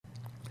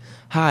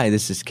Hi,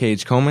 this is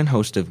Cage Coleman,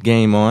 host of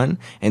Game On,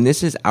 and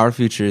this is Our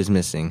Future is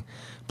Missing.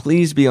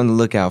 Please be on the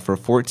lookout for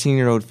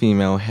 14-year-old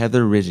female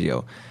Heather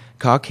Riggio,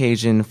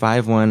 Caucasian,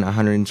 5'1",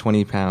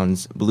 120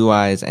 pounds, blue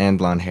eyes, and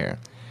blonde hair.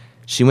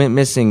 She went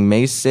missing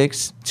May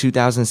 6,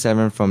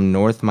 2007 from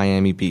North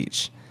Miami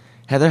Beach.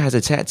 Heather has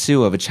a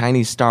tattoo of a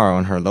Chinese star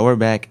on her lower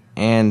back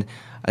and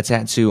a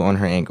tattoo on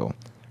her ankle.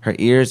 Her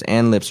ears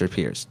and lips are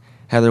pierced.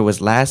 Heather was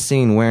last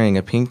seen wearing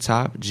a pink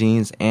top,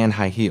 jeans, and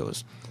high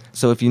heels.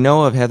 So if you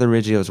know of Heather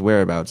Riggio's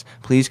whereabouts,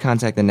 please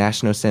contact the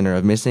National Center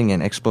of Missing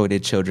and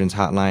Exploited Children's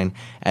Hotline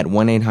at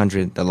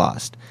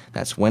 1-800-THE-LOST.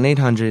 That's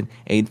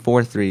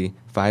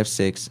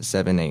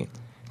 1-800-843-5678.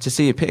 To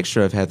see a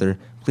picture of Heather,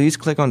 please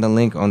click on the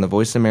link on the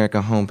Voice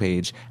America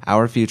homepage,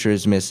 Our Future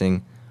is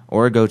Missing,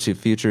 or go to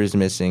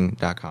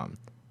futureismissing.com.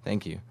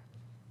 Thank you.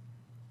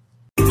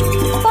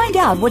 Find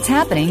out what's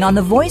happening on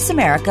the Voice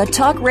America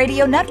Talk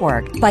Radio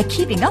Network by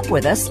keeping up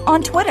with us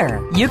on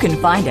Twitter. You can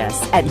find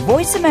us at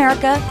Voice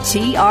America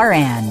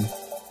TRN.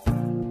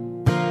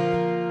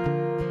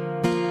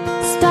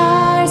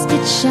 Stars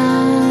could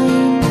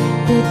shine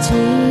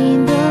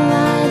between the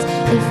lines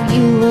if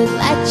you would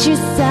let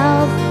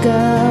yourself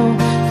go.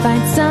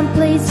 Find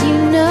someplace you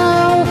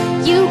know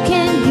you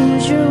can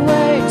use your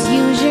words,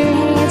 use your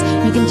hands.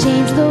 You can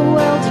change the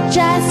world, you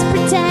just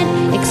pretend.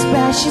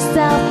 Express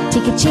yourself,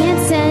 take a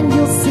chance and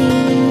you'll see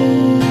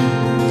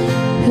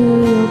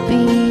who you'll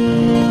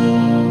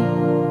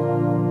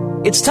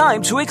be. It's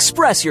time to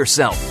express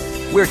yourself,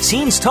 where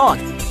teens talk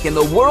and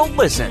the world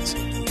listens.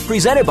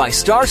 Presented by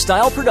Star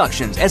Style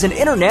Productions as an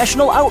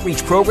international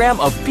outreach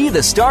program of Be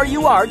the Star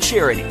You Are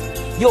charity.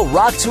 You'll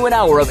rock to an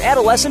hour of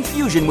adolescent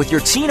fusion with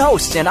your teen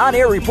hosts and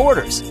on-air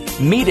reporters.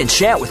 Meet and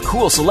chat with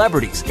cool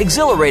celebrities,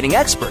 exhilarating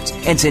experts,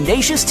 and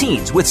tenacious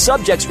teens with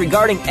subjects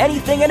regarding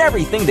anything and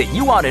everything that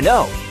you want to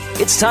know.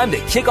 It's time to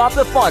kick off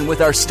the fun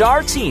with our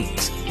star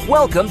teens.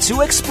 Welcome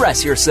to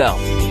Express Yourself.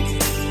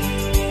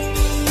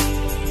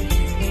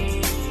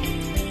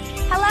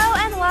 Hello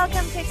and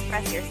welcome to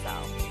Express Yourself.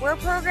 We're a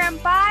program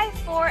by,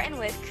 for, and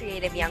with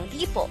creative young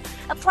people,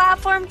 a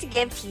platform to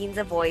give teens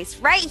a voice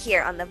right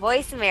here on the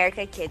Voice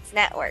America Kids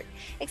Network.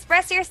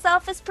 Express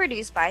Yourself is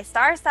produced by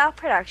Star Style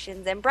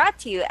Productions and brought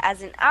to you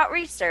as an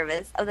outreach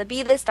service of the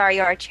Be the Star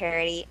You Are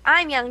charity.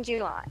 I'm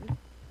Youngju An.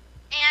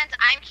 And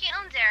I'm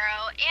Caitlin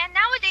Darrow, and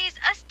nowadays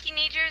us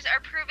teenagers are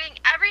proving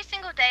every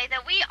single day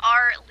that we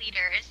are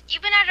leaders.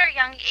 Even at our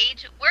young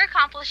age, we're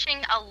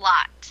accomplishing a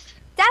lot.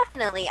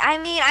 Definitely. I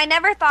mean, I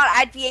never thought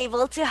I'd be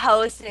able to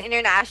host an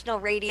international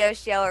radio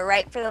show or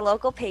write for the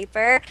local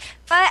paper,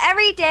 but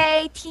every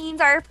day teens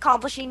are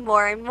accomplishing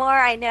more and more.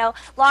 I know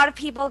a lot of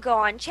people go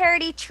on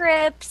charity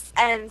trips,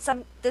 and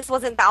this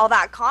wasn't all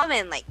that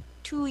common like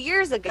 2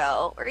 years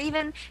ago or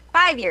even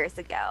 5 years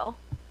ago.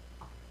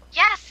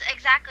 Yes,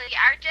 exactly.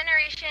 Our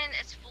generation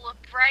is full of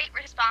bright,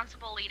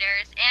 responsible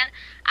leaders, and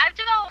I've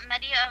developed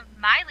many of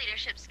my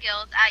leadership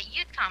skills at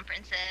youth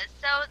conferences.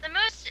 So the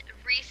most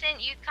recent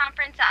youth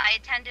conference that I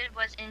attended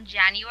was in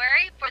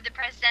January for the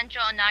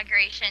presidential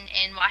inauguration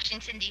in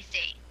Washington,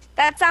 D.C.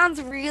 That sounds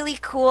really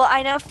cool.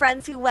 I know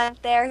friends who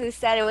went there who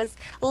said it was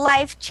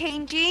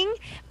life-changing,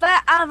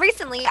 but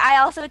recently I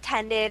also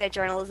attended a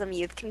journalism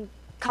youth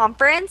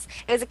conference.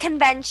 It was a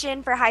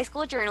convention for high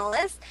school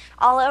journalists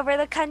all over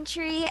the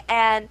country,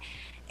 and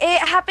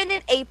it happened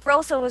in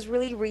April, so it was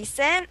really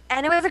recent,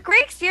 and it was a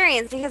great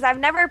experience because I've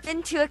never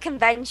been to a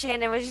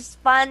convention. It was just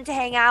fun to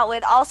hang out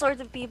with all sorts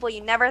of people you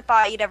never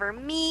thought you'd ever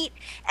meet.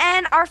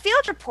 And our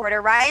field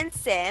reporter, Ryan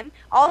Sim,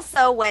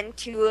 also went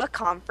to a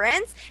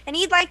conference, and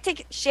he'd like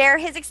to share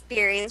his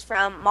experience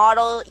from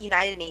Model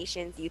United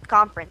Nations youth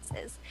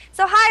conferences.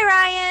 So hi,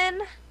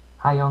 Ryan.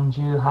 Hi,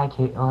 Youngju. Hi,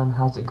 Caitlin.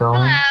 How's it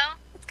going? Hello.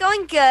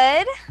 Going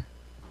good.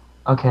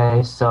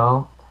 Okay,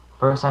 so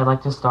first I'd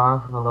like to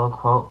start with a little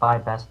quote by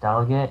Best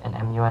Delegate, an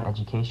MUN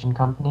education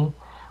company,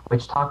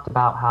 which talked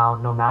about how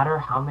no matter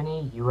how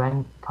many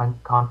UN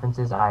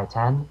conferences I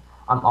attend,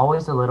 I'm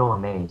always a little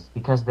amazed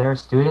because there are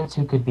students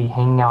who could be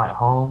hanging out at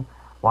home,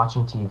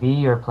 watching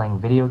TV or playing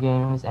video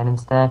games, and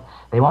instead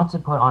they want to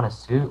put on a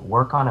suit,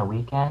 work on a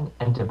weekend,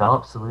 and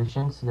develop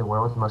solutions to the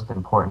world's most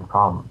important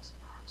problems.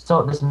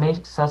 So this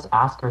makes us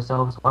ask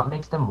ourselves what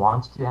makes them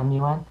want to do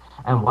MUN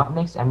and what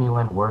makes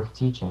MUN worth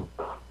teaching.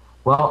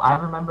 Well, I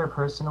remember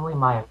personally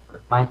my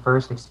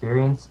first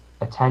experience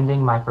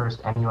attending my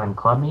first MUN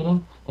club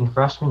meeting in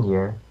freshman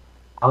year.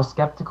 I was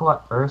skeptical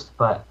at first,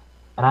 and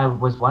I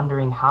was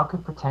wondering how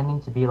could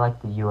pretending to be like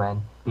the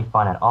UN be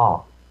fun at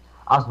all?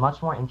 I was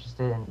much more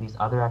interested in these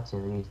other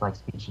activities like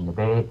speech and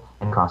debate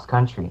and cross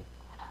country.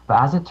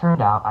 But as it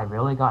turned out, I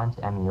really got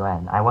into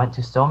MUN. I went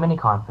to so many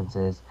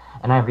conferences,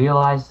 and I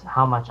realized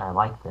how much I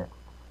liked it.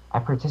 I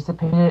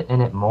participated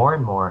in it more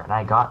and more, and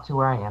I got to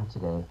where I am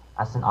today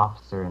as an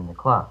officer in the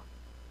club.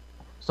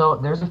 So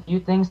there's a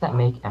few things that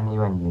make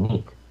MUN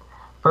unique.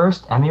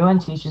 First, MUN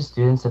teaches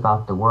students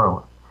about the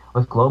world.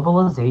 With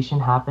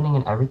globalization happening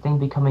and everything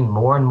becoming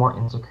more and more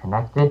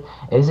interconnected,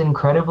 it is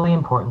incredibly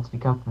important to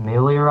become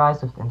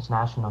familiarized with the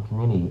international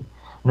community.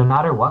 No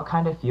matter what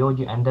kind of field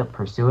you end up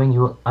pursuing,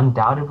 you will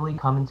undoubtedly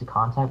come into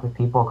contact with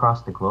people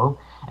across the globe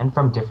and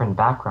from different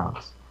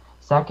backgrounds.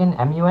 Second,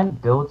 MUN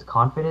builds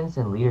confidence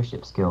and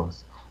leadership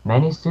skills.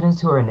 Many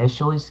students who are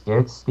initially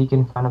scared to speak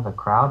in front of a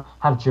crowd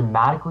have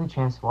dramatically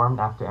transformed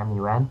after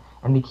MUN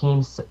and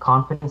became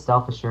confident,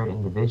 self-assured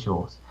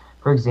individuals.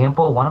 For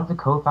example, one of the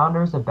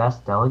co-founders of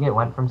Best Delegate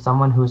went from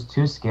someone who was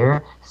too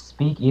scared to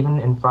speak even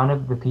in front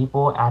of the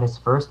people at his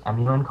first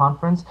MUN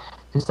conference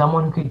to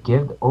someone who could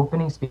give the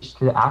opening speech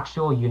to the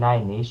actual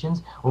United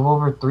Nations with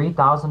over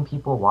 3,000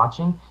 people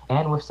watching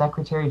and with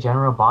Secretary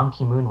General Ban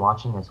Ki-moon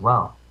watching as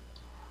well.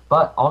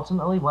 But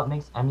ultimately, what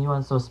makes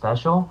MUN so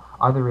special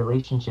are the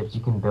relationships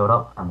you can build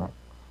up from it.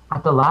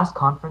 At the last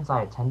conference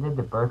I attended,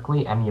 the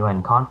Berkeley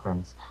MUN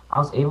conference, I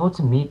was able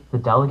to meet the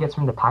delegates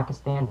from the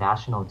Pakistan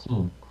national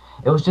team.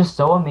 It was just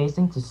so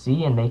amazing to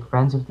see and make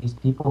friends with these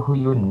people who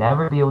you would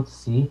never be able to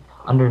see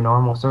under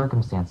normal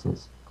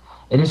circumstances.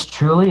 It is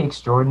truly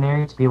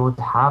extraordinary to be able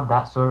to have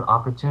that sort of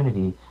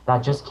opportunity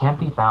that just can't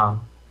be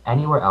found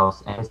anywhere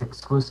else and is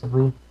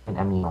exclusively in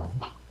MUN.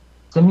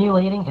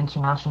 Simulating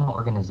international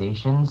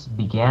organizations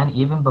began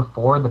even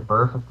before the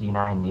birth of the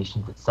United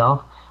Nations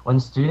itself, when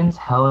students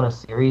held a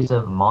series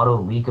of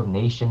Model League of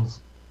Nations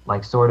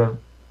like sort of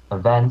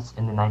events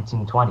in the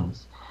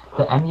 1920s.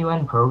 The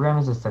MUN program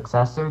is a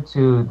successor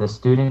to the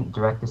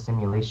student-directed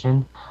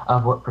simulation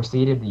of what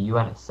preceded the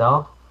UN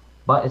itself,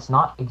 but it's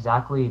not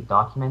exactly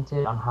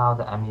documented on how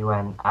the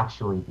MUN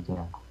actually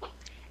began.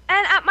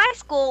 And at my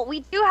school,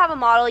 we do have a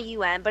Model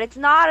UN, but it's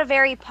not a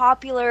very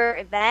popular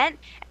event.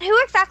 And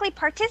who exactly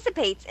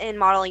participates in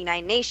Model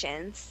United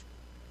Nations?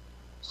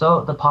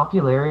 So the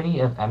popularity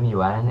of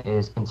MUN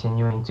is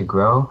continuing to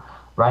grow.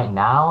 Right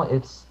now,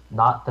 it's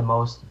not the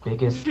most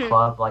biggest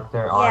club like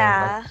there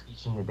are in like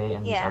speech and debate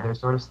and these other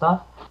sort of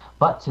stuff.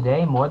 But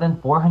today, more than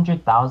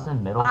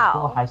 400,000 middle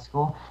school, high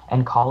school,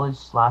 and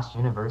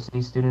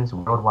college/university students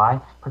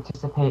worldwide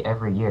participate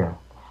every year.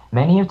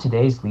 Many of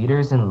today's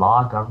leaders in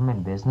law,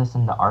 government, business,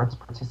 and the arts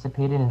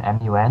participated in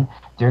MUN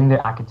during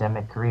their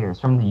academic careers,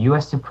 from the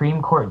U.S.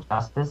 Supreme Court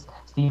Justice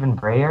Stephen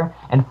Breyer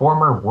and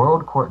former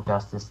World Court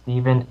Justice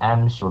Stephen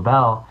M.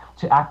 Schwabel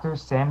to actor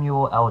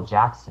Samuel L.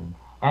 Jackson,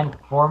 and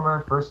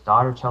former First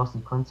Daughter Chelsea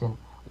Clinton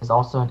is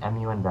also an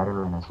MUN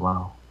veteran as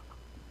well.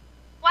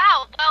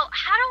 Wow, well,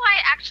 how do I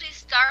actually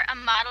start a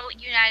Model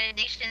United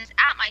Nations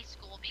at my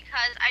school?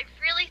 Because I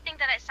really think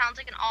that it sounds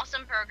like an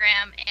awesome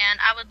program, and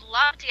I would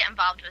love to get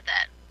involved with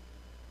it.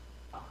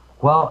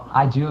 Well,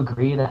 I do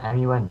agree that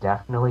MUN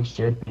definitely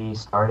should be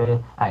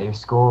started at your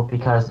school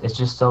because it's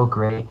just so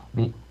great.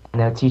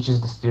 And it teaches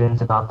the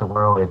students about the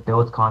world. It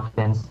builds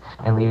confidence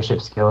and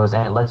leadership skills,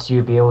 and it lets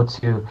you be able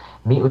to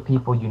meet with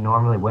people you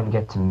normally wouldn't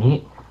get to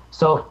meet.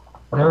 So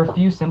there are a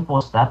few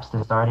simple steps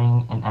to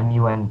starting an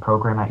MUN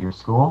program at your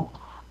school.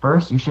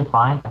 First, you should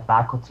find a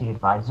faculty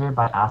advisor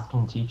by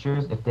asking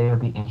teachers if they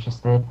would be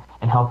interested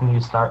in helping you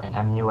start an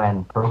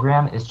MUN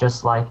program. It's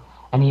just like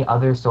any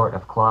other sort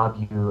of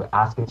club. You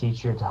ask a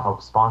teacher to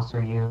help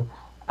sponsor you,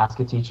 ask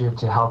a teacher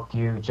to help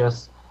you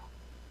just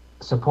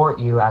support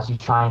you as you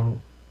try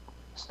and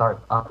start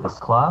up this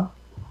club.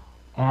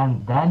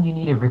 And then you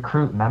need to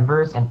recruit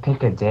members and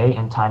pick a day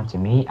and time to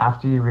meet.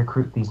 After you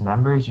recruit these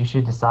members, you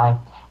should decide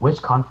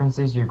which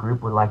conferences your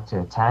group would like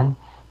to attend.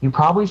 You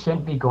probably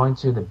shouldn't be going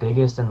to the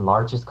biggest and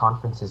largest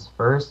conferences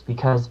first,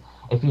 because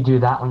if you do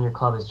that when your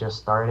club is just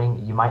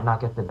starting, you might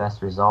not get the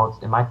best results.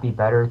 It might be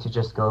better to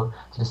just go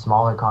to the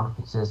smaller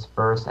conferences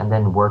first and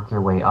then work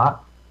your way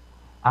up.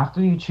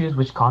 After you choose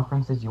which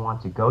conferences you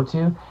want to go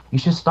to, you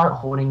should start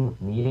holding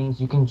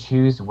meetings. You can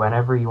choose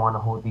whenever you want to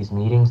hold these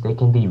meetings. They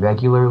can be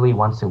regularly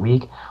once a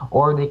week,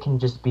 or they can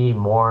just be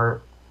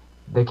more,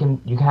 you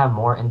can have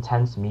more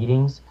intense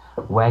meetings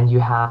when you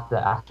have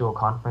the actual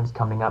conference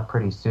coming up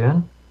pretty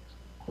soon.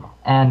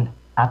 And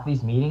at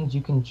these meetings,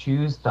 you can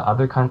choose the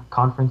other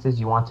conferences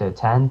you want to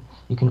attend.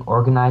 You can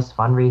organize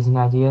fundraising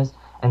ideas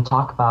and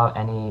talk about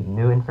any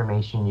new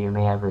information you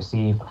may have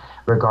received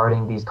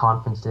regarding these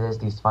conferences,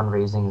 these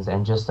fundraisings,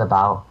 and just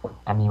about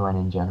MUN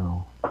in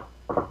general.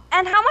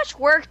 And how much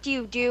work do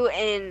you do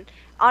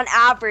on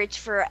average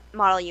for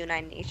Model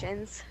United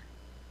Nations?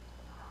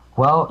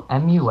 Well,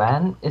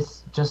 MUN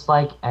is just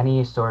like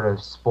any sort of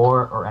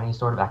sport or any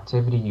sort of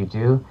activity you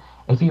do.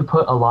 If you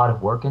put a lot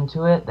of work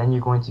into it, then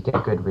you're going to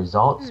get good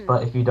results.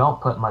 But if you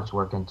don't put much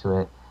work into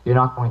it, you're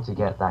not going to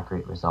get that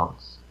great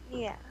results.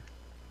 Yeah.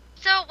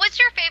 So what's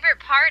your favorite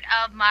part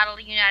of Model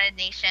United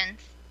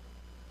Nations?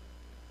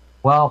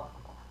 Well,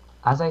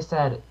 as I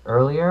said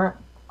earlier,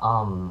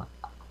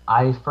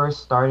 I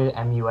first started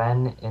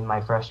MUN in my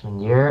freshman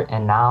year,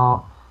 and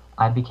now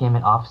I became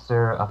an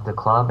officer of the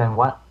club. And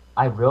what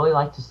I really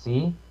like to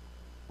see,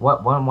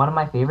 one of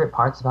my favorite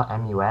parts about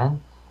MUN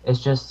is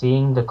just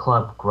seeing the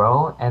club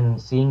grow and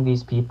seeing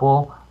these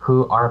people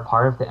who are a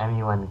part of the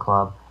MUN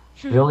club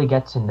really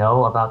get to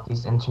know about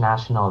these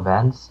international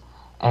events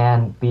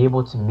and be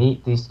able to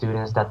meet these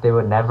students that they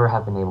would never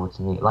have been able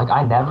to meet. Like,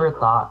 I never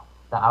thought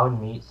that I would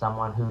meet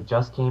someone who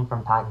just came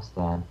from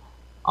Pakistan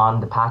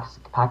on the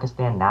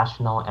Pakistan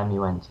national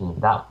MUN team.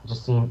 That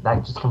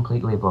just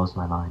completely blows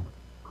my mind.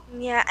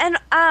 Yeah, and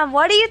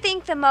what do you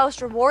think the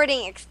most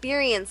rewarding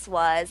experience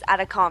was at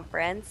a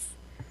conference?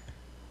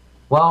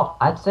 Well,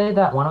 I'd say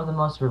that one of the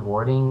most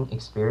rewarding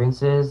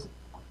experiences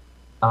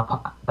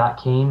that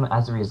came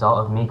as a result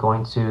of me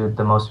going to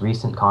the most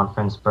recent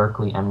conference,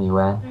 Berkeley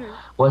MUN,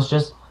 was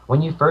just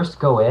when you first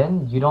go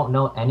in, you don't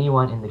know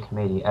anyone in the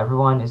committee.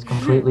 Everyone is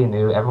completely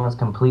new, everyone's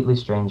completely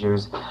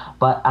strangers.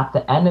 But at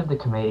the end of the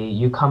committee,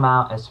 you come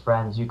out as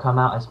friends, you come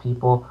out as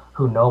people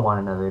who know one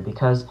another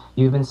because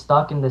you've been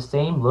stuck in the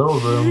same little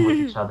room with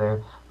each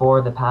other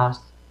for the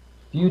past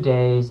few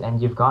days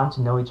and you've gotten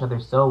to know each other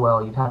so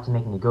well. You've had to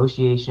make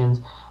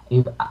negotiations.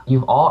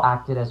 You've all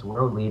acted as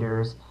world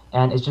leaders.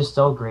 And it's just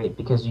so great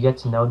because you get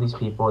to know these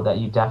people that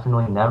you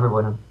definitely never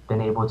would have been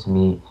able to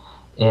meet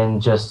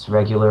in just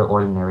regular,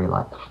 ordinary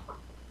life.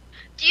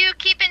 Do you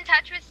keep in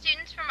touch with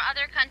students from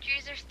other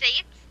countries or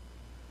states?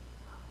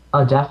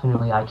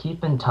 Definitely. I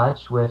keep in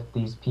touch with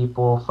these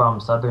people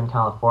from Southern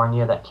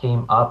California that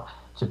came up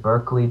to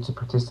Berkeley to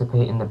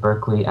participate in the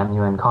Berkeley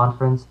MUN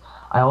conference.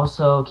 I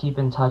also keep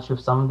in touch with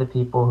some of the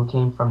people who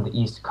came from the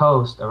East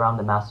Coast around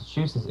the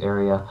Massachusetts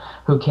area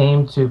who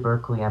came to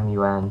Berkeley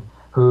MUN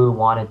who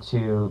wanted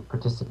to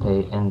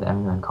participate in the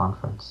MUN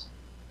conference.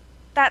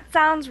 That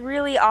sounds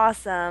really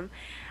awesome.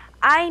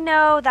 I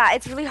know that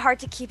it's really hard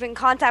to keep in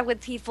contact with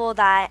people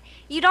that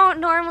you don't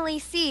normally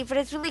see, but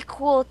it's really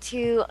cool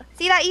to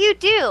see that you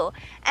do.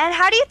 And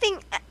how do you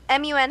think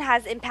MUN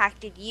has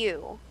impacted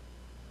you?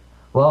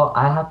 Well,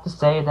 I have to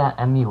say that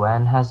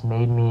MUN has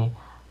made me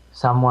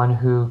someone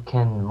who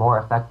can more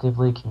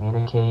effectively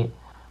communicate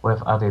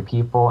with other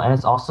people, and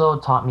it's also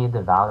taught me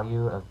the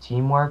value of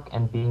teamwork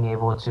and being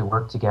able to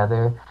work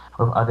together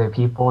with other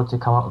people to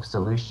come up with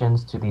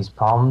solutions to these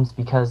problems,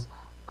 because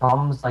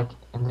problems like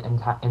in the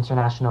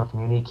international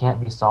community can't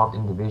be solved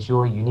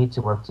individually. You need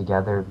to work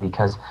together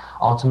because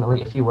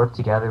ultimately if you work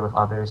together with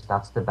others,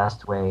 that's the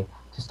best way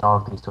to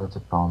solve these sorts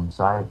of problems.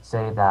 So I'd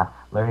say that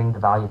learning the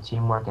value of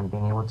teamwork and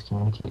being able to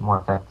communicate more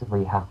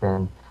effectively have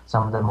been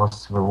some of the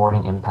most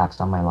rewarding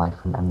impacts on my life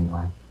from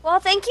MUN. Well,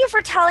 thank you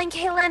for telling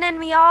Kaylin and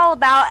me all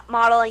about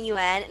Model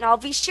UN, and I'll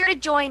be sure to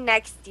join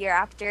next year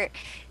after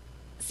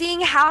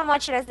seeing how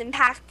much it has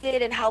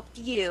impacted and helped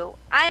you.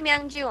 I'm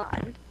Young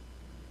Juan.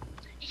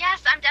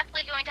 Yes, I'm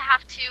definitely going to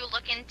have to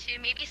look into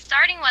maybe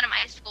starting one at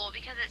my school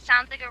because it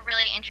sounds like a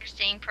really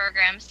interesting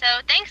program. So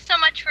thanks so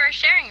much for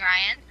sharing,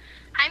 Ryan.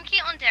 I'm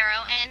Caitlin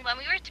Darrow, and when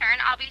we return,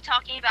 I'll be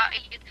talking about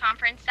a youth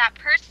conference that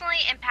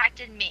personally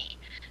impacted me.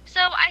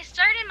 So I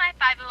started my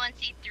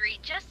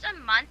 501c3 just a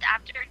month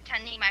after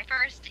attending my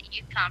first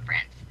youth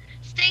conference.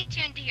 Stay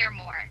tuned to hear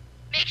more.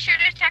 Make sure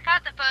to check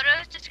out the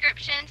photos,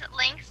 descriptions,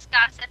 links,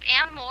 gossip,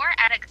 and more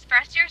at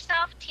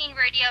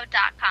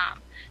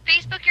expressyourselfteenradio.com.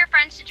 Facebook your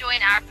friends to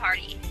join our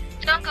party.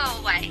 Don't go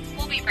away.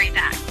 We'll be right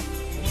back.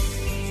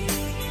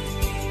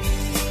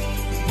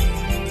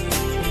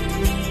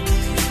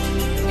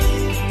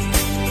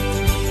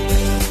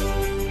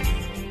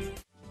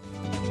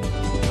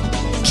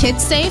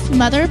 Kids safe,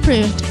 mother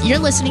approved. You're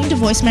listening to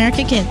Voice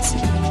America Kids.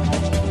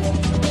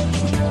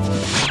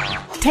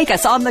 Take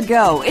us on the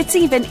go. It's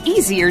even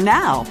easier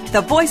now.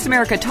 The Voice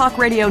America Talk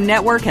Radio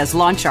Network has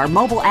launched our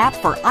mobile app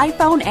for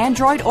iPhone,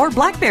 Android, or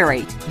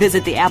BlackBerry.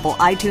 Visit the Apple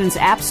iTunes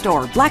App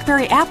Store,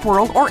 BlackBerry App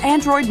World, or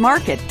Android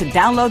Market to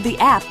download the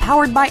app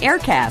powered by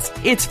Aircast.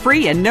 It's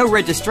free and no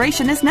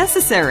registration is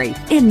necessary.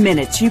 In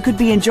minutes, you could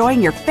be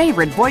enjoying your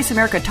favorite Voice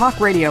America Talk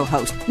Radio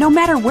host, no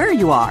matter where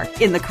you are,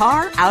 in the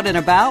car, out and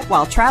about,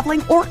 while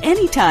traveling, or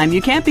anytime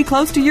you can't be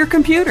close to your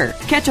computer.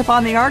 Catch up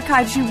on the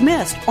archives you've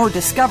missed or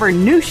discover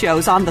new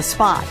shows on the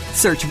spot.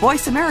 Search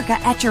Voice America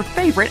at your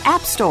favorite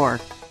app store.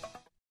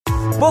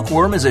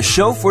 Bookworm is a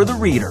show for the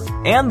reader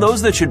and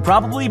those that should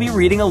probably be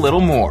reading a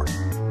little more.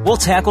 We'll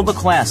tackle the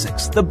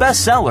classics, the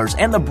bestsellers,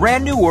 and the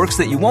brand new works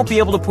that you won't be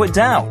able to put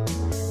down.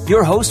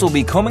 Your host will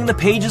be combing the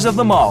pages of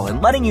them all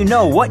and letting you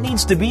know what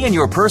needs to be in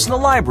your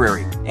personal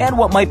library and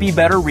what might be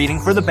better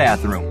reading for the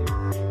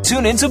bathroom.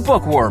 Tune into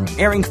Bookworm,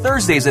 airing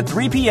Thursdays at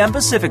 3 p.m.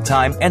 Pacific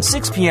Time and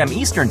 6 p.m.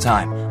 Eastern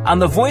Time on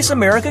the Voice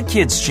America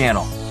Kids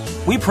channel.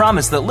 We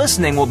promise that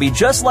listening will be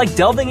just like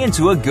delving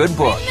into a good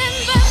book.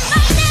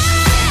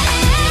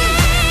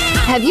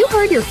 Have you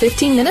heard your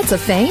 15 minutes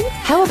of fame?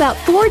 How about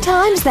 4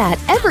 times that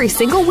every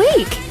single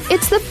week?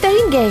 It's the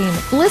Fame Game.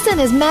 Listen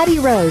as Maddie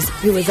Rose,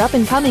 who is up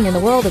and coming in the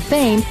world of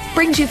fame,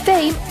 brings you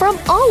fame from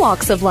all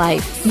walks of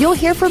life. You'll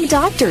hear from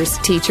doctors,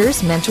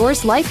 teachers,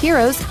 mentors, life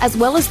heroes, as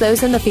well as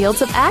those in the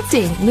fields of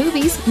acting,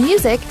 movies,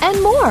 music,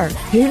 and more.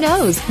 Who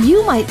knows?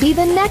 You might be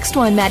the next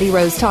one Maddie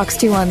Rose talks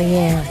to on the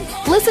air.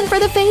 Listen for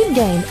the Fame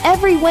Game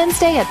every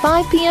Wednesday at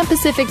 5 p.m.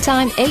 Pacific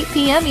Time, 8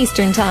 p.m.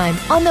 Eastern Time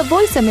on the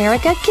Voice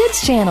America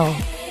Kids channel.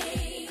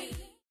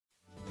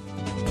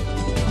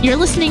 You're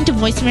listening to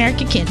Voice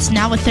America Kids,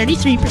 now with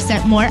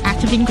 33% more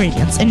active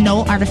ingredients and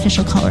no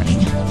artificial coloring.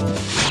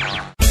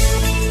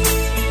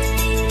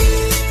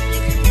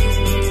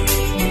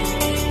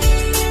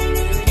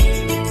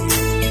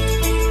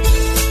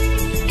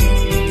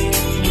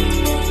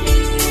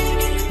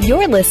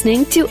 You're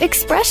listening to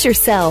Express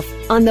Yourself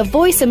on the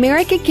Voice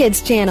America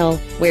Kids channel,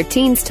 where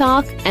teens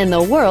talk and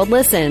the world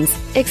listens.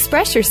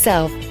 Express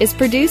Yourself is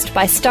produced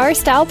by Star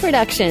Style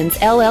Productions,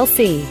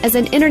 LLC, as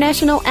an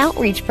international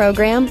outreach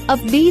program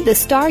of Be the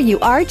Star You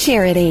Are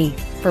charity.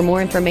 For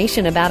more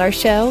information about our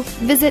show,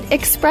 visit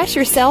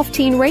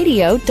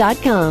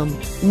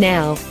ExpressYourselfTeenRadio.com.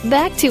 Now,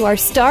 back to our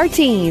Star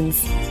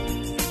Teens.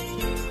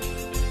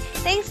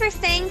 Thanks for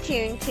staying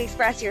tuned to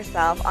Express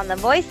Yourself on the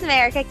Voice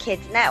America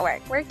Kids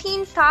Network, where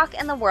teens talk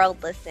and the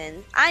world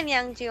listens. I'm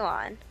Young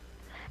Juan.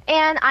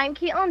 And I'm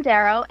Caitlin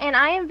Darrow, and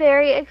I am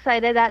very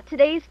excited that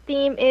today's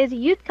theme is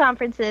youth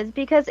conferences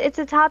because it's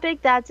a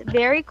topic that's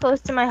very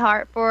close to my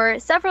heart for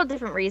several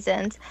different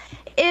reasons.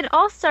 It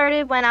all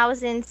started when I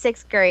was in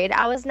 6th grade.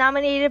 I was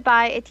nominated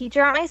by a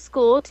teacher at my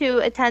school to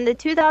attend the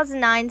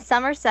 2009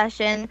 summer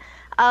session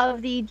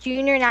of the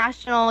Junior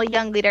National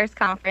Young Leaders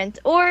Conference,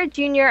 or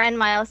Junior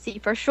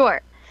NYLC for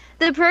short.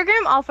 The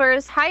program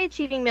offers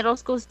high-achieving middle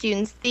school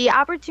students the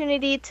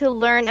opportunity to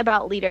learn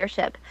about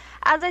leadership.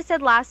 As I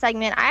said last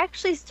segment, I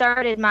actually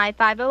started my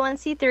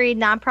 501c3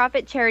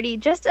 nonprofit charity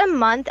just a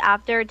month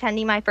after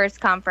attending my first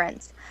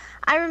conference.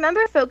 I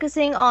remember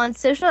focusing on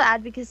social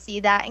advocacy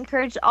that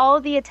encouraged all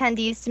of the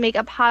attendees to make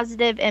a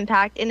positive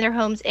impact in their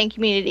homes and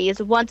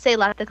communities once they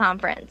left the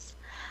conference.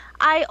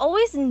 I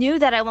always knew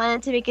that I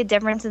wanted to make a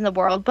difference in the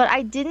world, but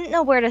I didn't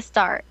know where to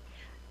start.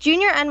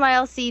 Junior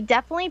NYLC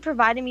definitely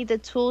provided me the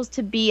tools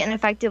to be an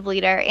effective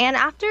leader, and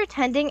after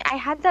attending, I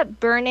had that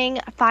burning,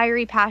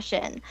 fiery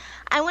passion.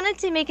 I wanted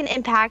to make an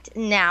impact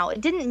now. It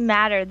didn't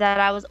matter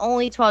that I was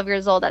only 12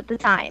 years old at the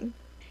time.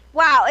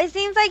 Wow, it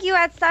seems like you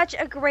had such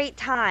a great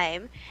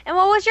time. And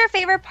what was your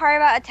favorite part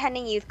about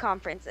attending youth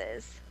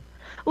conferences?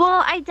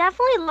 Well, I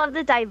definitely love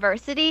the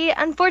diversity.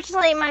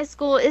 Unfortunately, my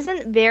school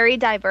isn't very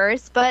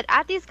diverse, but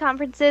at these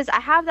conferences,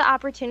 I have the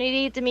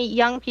opportunity to meet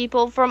young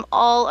people from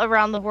all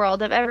around the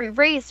world of every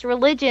race,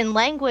 religion,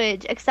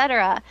 language,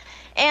 etc.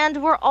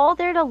 And we're all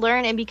there to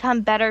learn and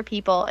become better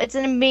people. It's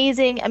an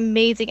amazing,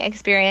 amazing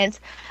experience.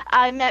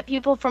 I met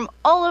people from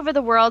all over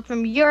the world,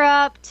 from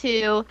Europe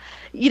to,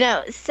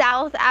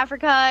 South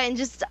Africa, and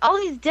just all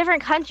these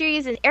different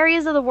countries and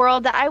areas of the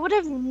world that I would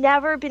have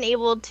never been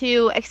able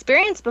to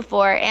experience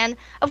before. And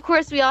of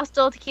course, we all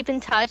still keep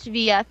in touch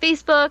via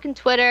Facebook and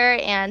Twitter,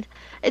 and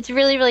it's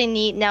really, really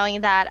neat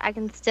knowing that I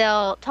can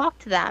still talk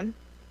to them.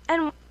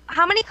 And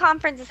how many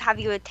conferences have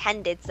you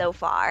attended so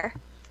far?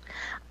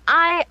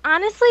 I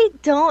honestly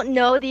don't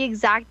know the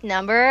exact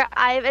number.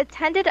 I've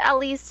attended at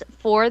least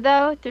 4,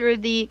 though, through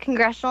the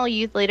Congressional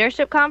Youth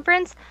Leadership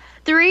Conference.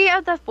 3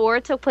 of the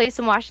 4 took place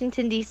in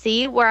Washington,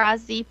 D.C.,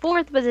 whereas the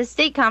 4th was a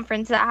state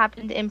conference that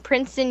happened in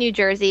Princeton, New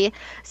Jersey.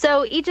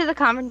 So each of the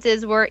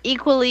conferences were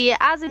equally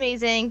as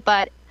amazing,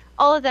 but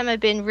all of them have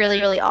been really,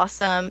 really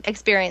awesome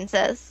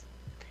experiences.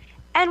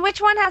 And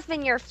which one has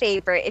been your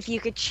favorite, if you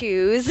could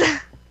choose?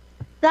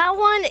 That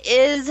one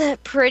is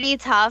pretty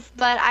tough,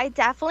 but I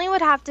definitely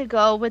would have to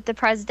go with the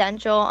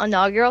presidential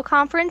inaugural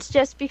conference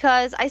just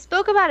because I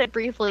spoke about it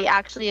briefly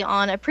actually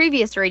on a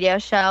previous radio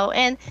show,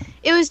 and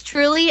it was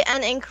truly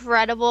an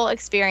incredible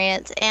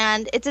experience,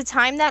 and it's a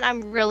time that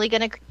I'm really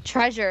going to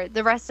treasure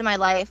the rest of my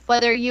life.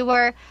 Whether you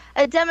were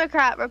a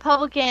Democrat,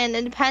 Republican,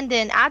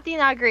 Independent, at the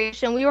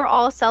inauguration, we were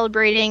all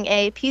celebrating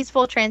a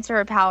peaceful transfer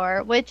of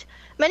power, which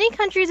many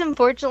countries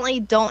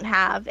unfortunately don't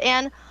have,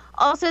 and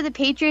also, the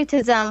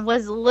patriotism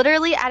was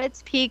literally at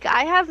its peak.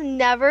 I have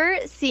never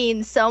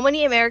seen so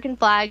many American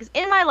flags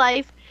in my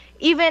life,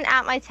 even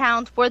at my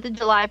town's 4th of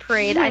July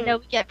parade. I know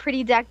we get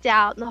pretty decked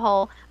out in the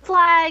whole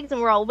flags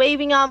and we're all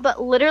waving them,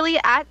 but literally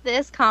at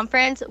this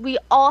conference, we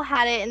all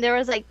had it, and there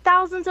was like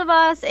thousands of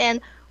us,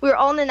 and we were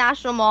all in the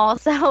National Mall,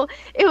 so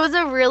it was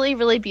a really,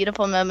 really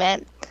beautiful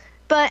moment.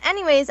 But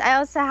anyways, I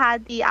also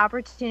had the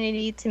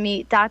opportunity to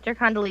meet Dr.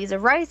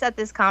 Condoleezza Rice at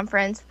this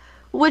conference,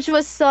 which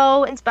was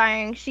so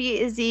inspiring.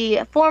 She is the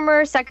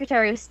former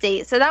Secretary of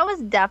State, so that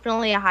was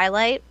definitely a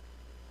highlight.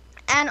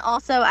 And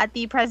also at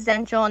the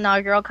presidential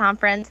inaugural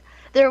conference,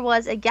 there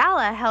was a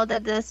gala held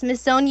at the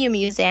Smithsonian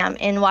Museum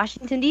in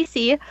Washington,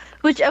 D.C.,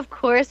 which, of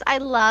course, I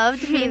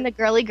loved. Being the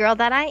girly girl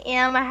that I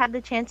am, I had the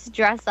chance to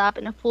dress up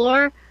in a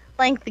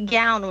floor-length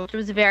gown, which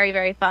was very,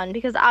 very fun,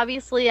 because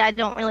obviously I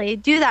don't really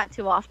do that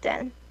too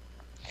often.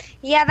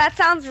 Yeah, that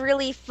sounds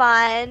really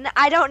fun.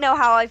 I don't know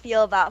how I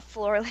feel about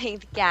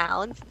floor-length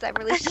gowns since I'm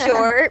really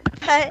short,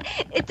 but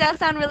it does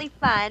sound really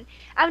fun.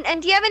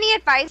 And do you have any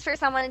advice for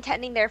someone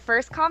attending their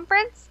first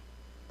conference?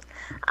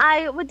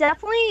 I would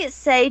definitely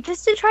say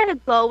just to try to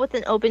go with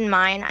an open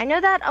mind. I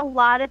know that a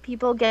lot of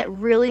people get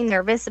really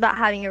nervous about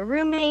having a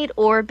roommate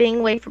or being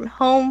away from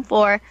home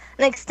for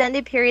an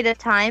extended period of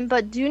time,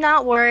 but do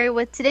not worry.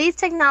 With today's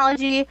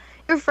technology,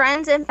 your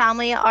friends and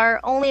family are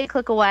only a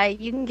click away.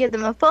 You can give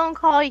them a phone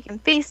call, you can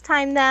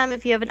FaceTime them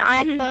if you have an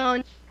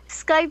iPhone,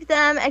 Skype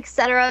them,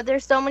 etc.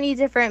 There's so many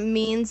different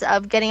means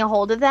of getting a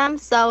hold of them,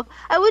 so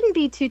I wouldn't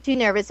be too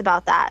nervous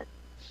about that.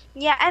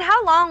 Yeah, and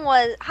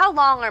how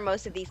long are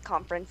most of these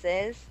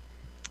conferences?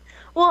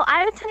 Well,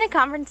 I've attended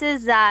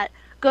conferences that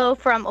go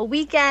from a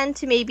weekend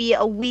to maybe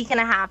a week and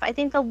a half. I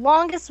think the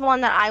longest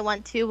one that I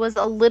went to was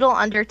a little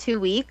under 2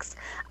 weeks.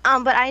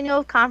 But I know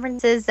of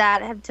conferences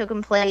that have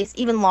taken place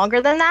even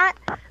longer than that.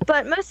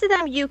 But most of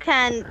them you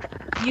can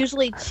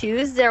usually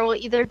choose. There will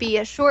either be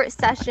a short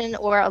session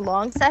or a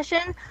long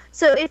session.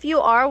 So if you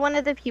are one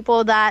of the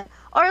people that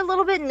are a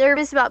little bit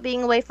nervous about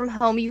being away from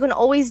home, you can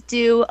always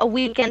do a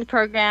weekend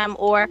program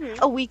or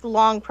a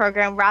week-long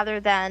program rather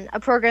than a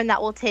program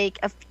that will take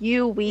a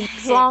few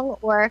weeks long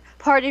or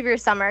part of your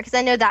summer, because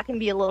I know that can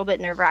be a little bit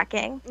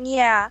nerve-wracking.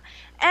 Yeah.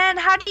 And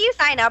how do you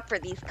sign up for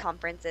these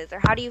conferences, or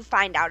how do you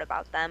find out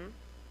about them?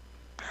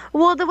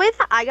 Well, the way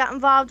that I got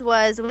involved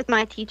was with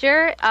my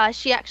teacher.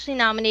 She actually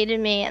nominated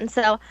me, and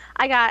so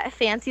I got a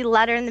fancy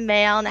letter in the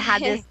mail, and it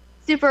had this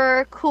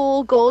super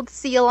cool gold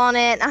seal on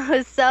it. I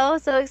was so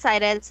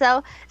excited.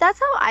 So that's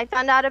how I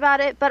found out about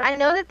it. But I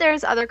know that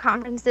there's other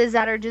conferences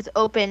that are just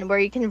open where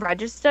you can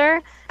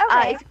register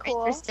if you're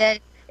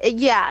interested.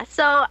 Yeah,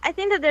 so I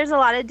think that there's a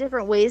lot of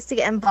different ways to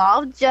get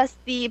involved. Just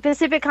the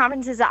Pacific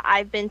conferences that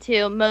I've been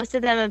to, most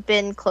of them have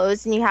been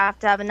closed and you have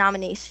to have a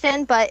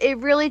nomination. But it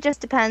really just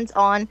depends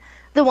on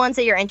the ones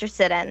that you're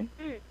interested in.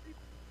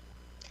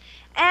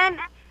 And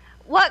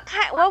what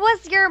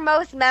was your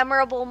most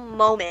memorable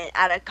moment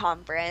at a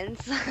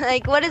conference?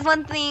 Like, what is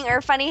one thing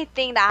or funny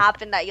thing that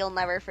happened that you'll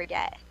never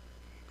forget?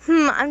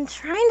 I'm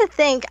trying to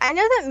think. I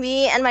know that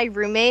me and my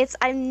roommates,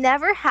 I've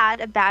never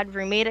had a bad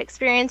roommate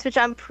experience, which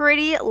I'm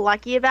pretty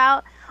lucky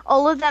about.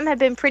 All of them have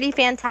been pretty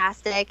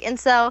fantastic. And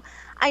so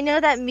I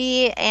know that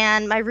me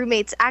and my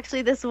roommates,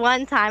 actually this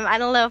one time, I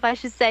don't know if I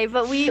should say,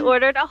 but we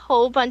ordered a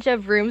whole bunch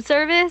of room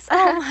service.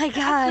 Oh my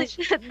gosh.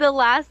 The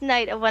last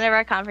night of one of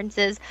our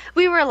conferences,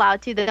 we were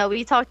allowed to, though.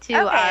 We talked to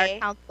our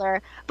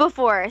counselor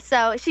before.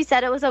 So she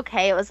said it was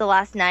okay. It was the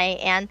last night.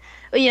 And,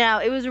 you know,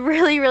 it was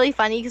really, really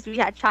funny because we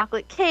had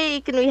chocolate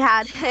cake and we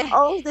had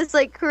all of this,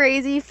 like,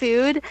 crazy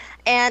food.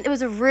 And it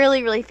was a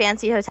really, really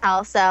fancy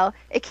hotel. So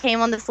it came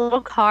on this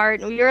little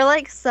cart and we were,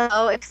 like,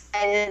 so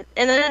excited.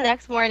 And then the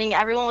next morning,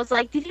 everyone was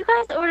like, did you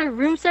guys order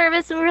room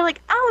service? And we were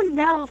like, oh,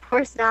 no, of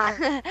course not.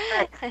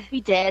 But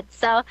we did.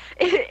 So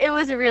it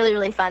was really,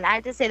 really fun. I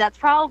have to say that's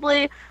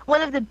probably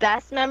one of the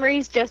best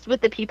memories just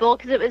with the people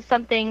because it was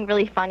something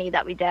really funny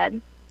that we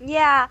did.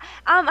 Yeah.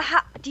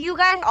 Do you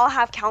guys all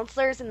have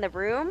counselors in the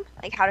room?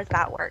 Like, how does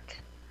that work?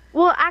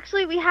 Well,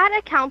 actually, we had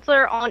a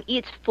counselor on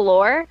each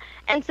floor.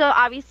 And so,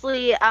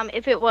 obviously,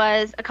 if it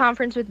was a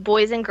conference with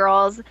boys and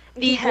girls,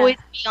 the boys would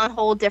be on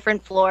whole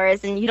different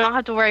floors, and you don't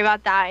have to worry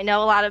about that. I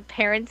know a lot of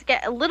parents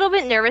get a little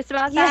bit nervous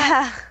about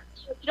that.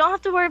 You don't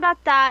have to worry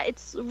about that.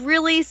 It's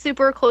really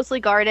super closely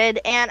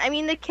guarded. And, I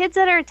mean, the kids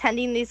that are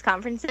attending these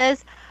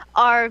conferences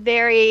are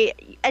very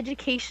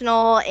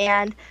educational,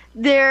 and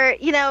they're,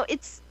 you know,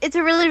 it's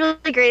a really,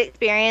 really great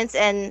experience,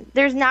 and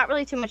there's not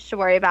really too much to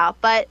worry about.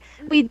 But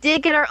we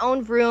did get our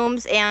own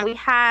rooms, and we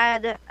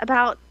had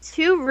about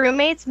 2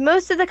 roommates.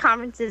 Most of the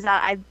conferences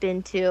that I've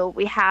been to,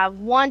 we have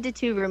 1 to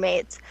 2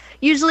 roommates.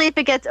 Usually if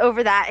it gets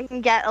over that, it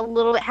can get a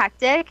little bit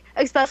hectic,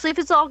 especially if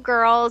it's all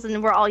girls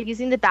and we're all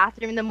using the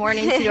bathroom in the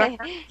morning to do our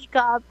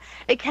makeup.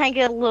 It can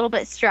get a little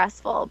bit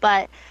stressful,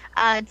 but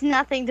it's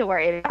nothing to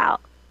worry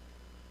about.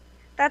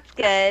 That's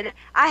good.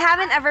 I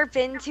haven't ever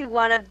been to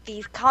one of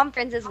these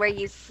conferences where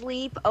you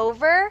sleep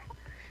over,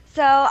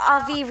 so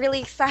I'll be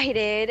really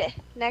excited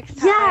next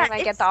time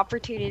I get the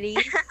opportunity.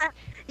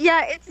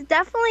 Yeah, it's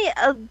definitely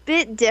a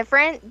bit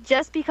different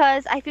just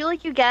because I feel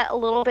like you get a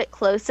little bit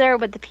closer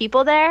with the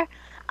people there,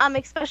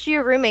 especially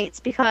your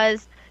roommates,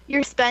 because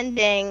you're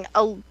spending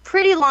a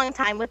pretty long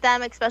time with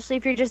them, especially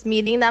if you're just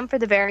meeting them for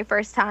the very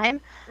first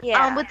time.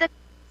 Yeah. With the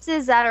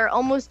conferences that are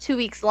almost 2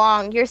 weeks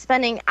long, you're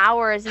spending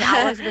hours and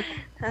hours with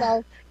them.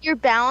 So you're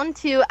bound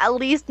to at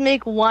least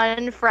make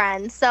one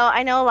friend. So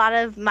I know a lot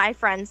of my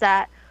friends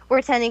that were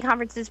attending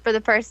conferences for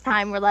the first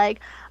time were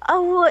like,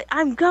 oh,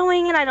 I'm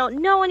going and I don't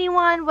know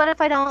anyone. What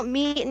if I don't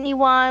meet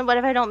anyone? What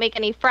if I don't make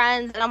any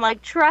friends? And I'm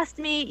like, trust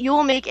me, you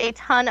will make a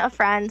ton of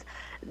friends.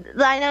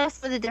 I know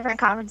some of the different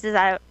conferences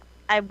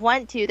I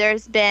went to,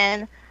 there's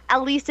been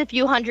at least a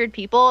few hundred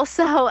people.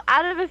 So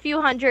out of a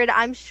few hundred,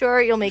 I'm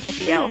sure you'll make a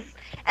few.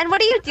 And what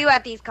do you do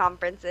at these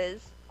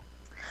conferences?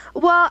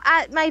 Well,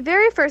 at my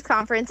very first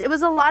conference, it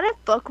was a lot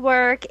of book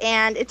work,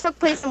 and it took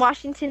place in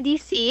Washington,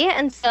 D.C.,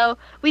 and so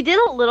we did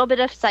a little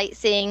bit of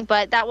sightseeing,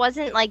 but that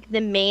wasn't, like,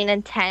 the main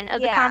intent of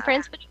the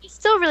conference, but it was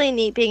still really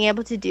neat being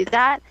able to do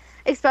that,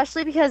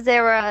 especially because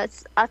there were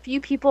a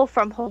few people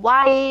from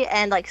Hawaii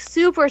and, like,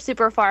 super,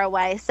 super far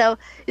away, so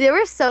they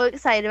were so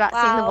excited about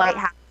seeing the White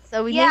House,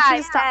 so we made sure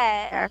to stop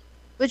there,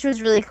 which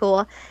was really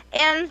cool.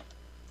 And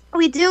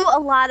we do a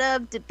lot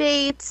of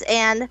debates,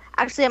 and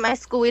actually at my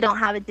school we don't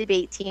have a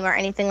debate team or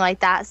anything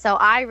like that, so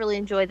I really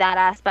enjoy that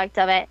aspect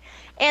of it.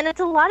 And it's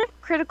a lot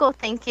of critical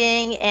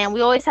thinking, and we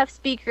always have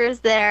speakers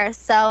there,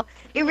 so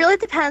it really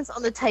depends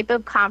on the type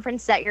of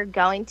conference that you're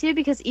going to,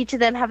 because each of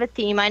them have a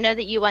theme. I know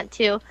that you went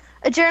to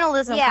a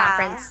journalism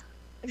conference.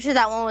 I'm sure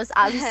that one was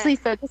obviously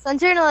focused on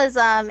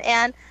journalism,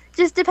 and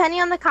just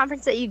depending on the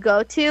conference that you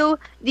go to,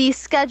 the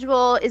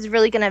schedule is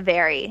really going to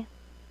vary.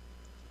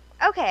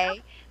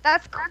 Okay.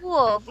 That's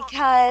cool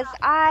because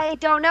I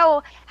don't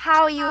know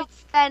how you would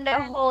spend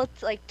a whole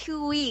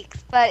 2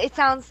 weeks, but it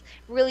sounds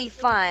really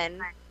fun.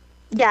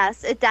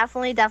 Yes, it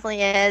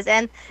definitely is.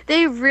 And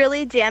they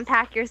really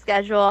jam-pack your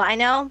schedule. I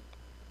know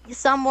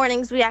some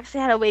mornings we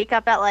actually had to wake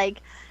up at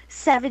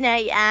 7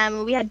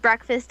 a.m. We had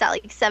breakfast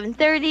at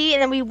 7:30,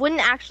 and then we wouldn't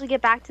actually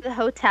get back to the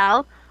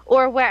hotel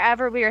or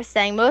wherever we were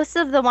staying. Most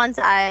of the ones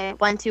I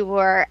went to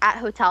were at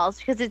hotels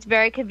because it's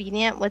very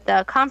convenient with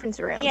the conference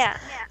rooms. Yeah.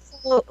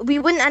 So we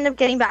wouldn't end up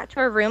getting back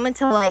to our room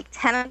until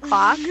 10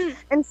 o'clock.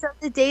 And so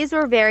the days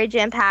were very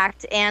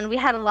jam-packed, and we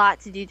had a lot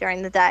to do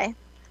during the day.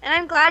 And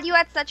I'm glad you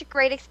had such a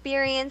great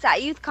experience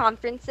at youth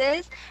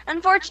conferences.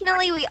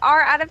 Unfortunately, we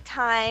are out of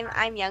time.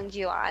 I'm Young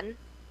Juan.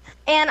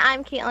 And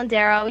I'm Caitlin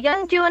Darrow.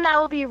 Young Ju and I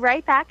will be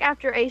right back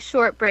after a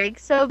short break.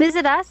 So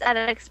visit us at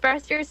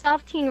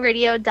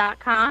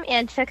expressyourselfteenradio.com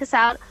and check us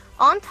out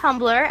on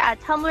Tumblr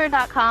at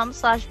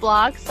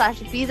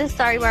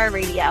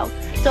tumblr.com/blog/BeTheStarYouAreRadio.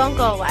 Don't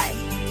go away.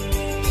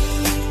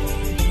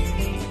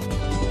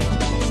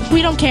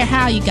 We don't care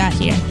how you got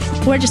here.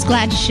 We're just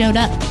glad you showed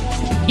up.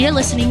 You're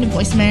listening to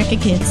Voice America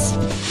Kids.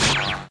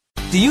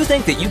 Do you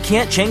think that you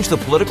can't change the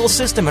political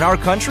system in our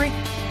country?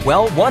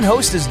 Well, one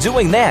host is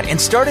doing that and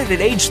started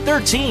at age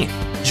 13.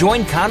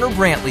 Join Connor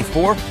Brantley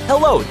for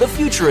Hello, the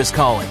Future is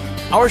Calling.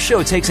 Our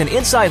show takes an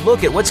inside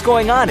look at what's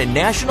going on in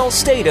national,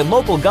 state, and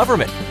local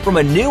government from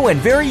a new and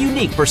very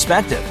unique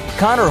perspective.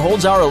 Connor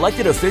holds our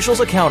elected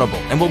officials accountable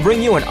and will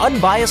bring you an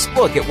unbiased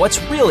look at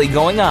what's really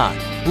going on.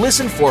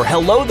 Listen for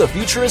Hello, the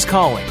Future is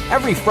Calling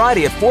every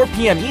Friday at 4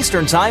 p.m.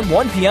 Eastern Time,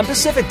 1 p.m.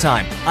 Pacific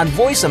Time on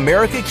Voice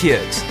America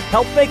Kids.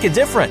 Help make a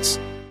difference.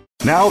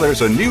 Now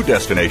there's a new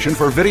destination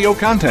for video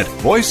content,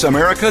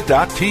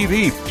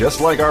 VoiceAmerica.tv. Just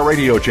like our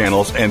radio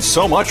channels and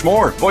so much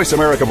more. Voice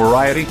America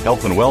Variety,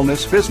 Health and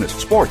Wellness, Business,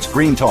 Sports,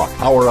 Green Talk,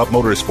 Power Up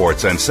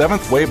Motorsports, and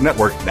Seventh Wave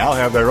Network now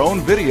have their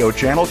own video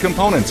channel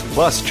components.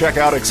 Plus, check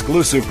out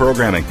exclusive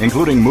programming,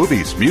 including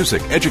movies,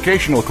 music,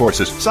 educational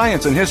courses,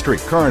 science and history,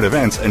 current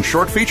events, and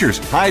short features.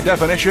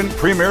 High-definition,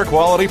 premier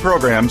quality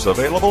programs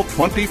available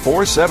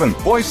 24/7.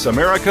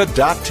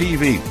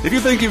 VoiceAmerica.tv. If you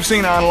think you've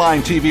seen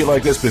online TV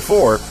like this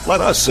before,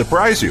 let us surprise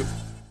you.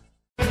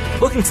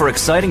 Looking for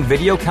exciting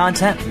video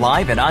content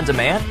live and on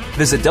demand?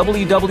 Visit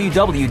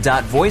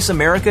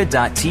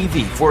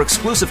www.voiceamerica.tv for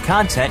exclusive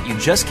content you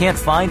just can't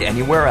find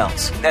anywhere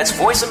else. That's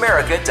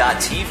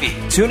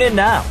voiceamerica.tv. Tune in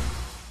now.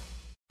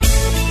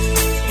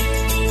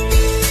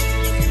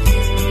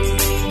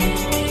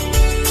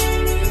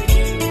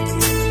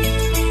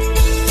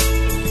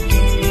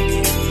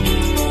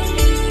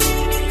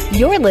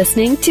 You're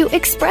listening to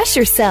Express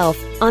Yourself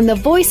on the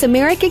Voice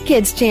America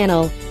Kids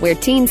channel, where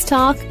teens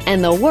talk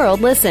and the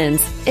world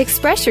listens.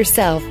 Express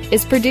Yourself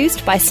is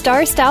produced by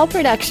Star Style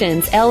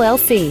Productions,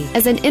 LLC,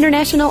 as an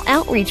international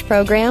outreach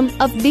program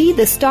of Be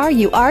the Star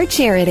You Are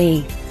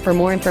charity. For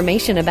more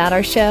information about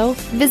our show,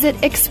 visit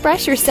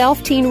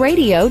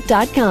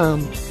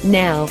expressyourselfteenradio.com.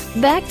 Now,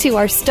 back to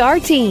our star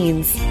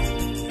teens.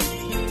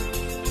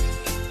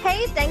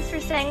 Hey, thanks for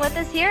staying with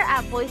us here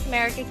at Voice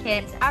America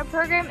Kids. Our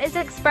program is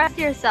Express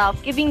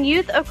Yourself, giving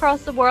youth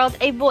across the world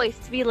a voice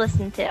to be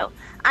listened to.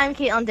 I'm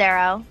Caitlin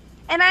Darrow.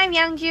 And I'm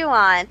Young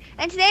Juan.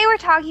 And today we're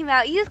talking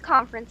about youth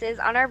conferences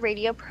on our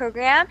radio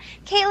program.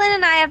 Caitlin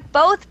and I have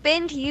both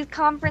been to youth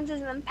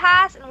conferences in the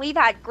past, and we've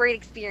had great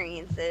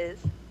experiences.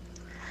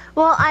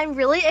 Well, I'm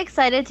really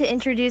excited to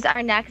introduce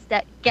our next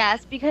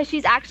guest because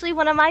she's actually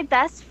one of my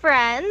best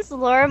friends.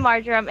 Laura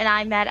Marjoram and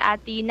I met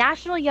at the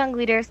National Young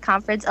Leaders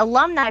Conference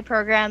alumni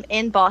program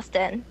in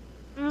Boston.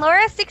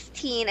 Laura's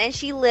 16 and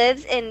she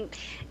lives in,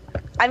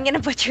 I'm going to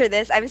butcher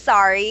this, I'm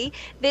sorry,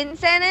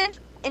 Vincennes,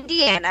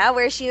 Indiana,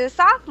 where she was a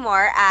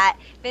sophomore at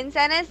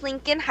Vincennes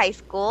Lincoln High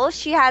School.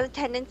 She has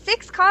attended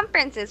 6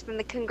 conferences from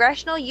the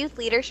Congressional Youth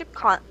Leadership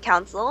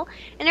Council.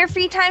 In her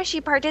free time, she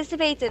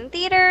participates in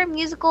theater,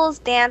 musicals,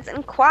 dance,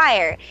 and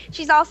choir.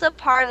 She's also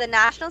part of the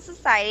National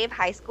Society of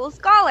High School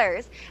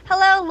Scholars.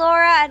 Hello,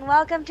 Laura, and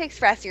welcome to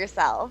Express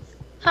Yourself.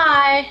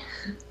 Hi.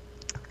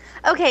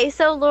 Okay,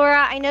 so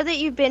Laura, I know that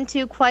you've been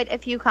to quite a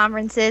few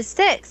conferences,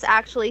 6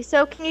 actually.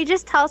 So can you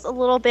just tell us a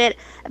little bit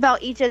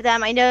about each of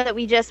them? I know that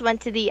we just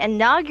went to the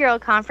inaugural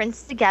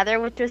conference together,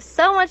 which was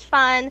so much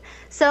fun.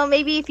 So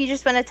maybe if you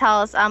just want to tell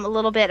us a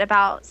little bit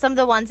about some of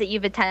the ones that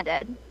you've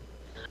attended.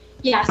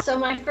 Yeah, so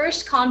my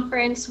first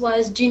conference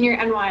was Junior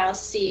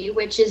NYLC,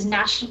 which is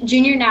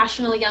Junior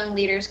National Young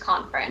Leaders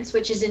Conference,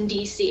 which is in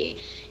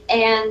DC.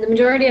 And the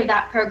majority of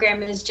that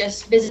program is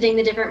just visiting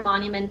the different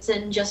monuments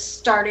and just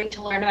starting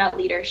to learn about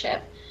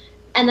leadership.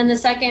 And then the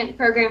second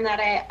program that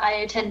I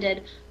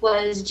attended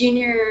was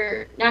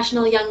Junior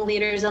National Young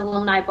Leaders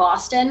Alumni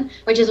Boston,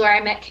 which is where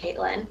I met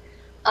Caitlin.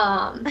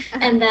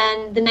 And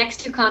then the next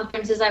 2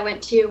 conferences I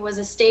went to was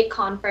a state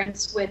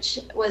conference, which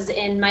was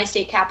in my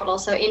state capital,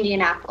 so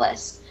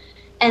Indianapolis.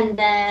 And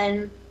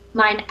then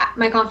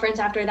my conference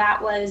after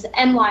that was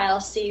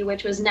NYLC,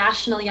 which was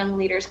National Young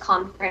Leaders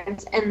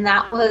Conference, and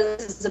that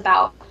was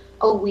about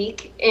a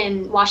week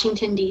in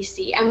Washington,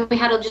 D.C., and we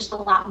had just a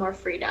lot more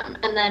freedom.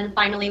 And then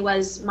finally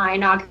was my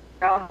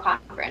inaugural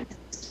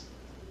conference.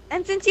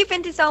 And since you've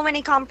been to so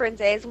many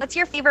conferences, what's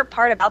your favorite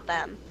part about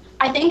them?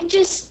 I think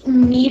just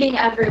meeting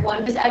everyone,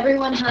 because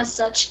everyone has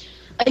such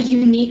a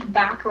unique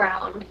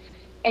background,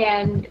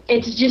 and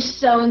it's just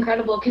so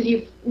incredible because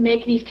you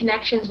make these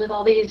connections with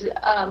all these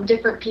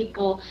different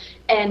people,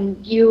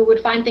 and you would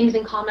find things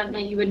in common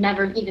that you would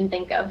never even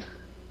think of.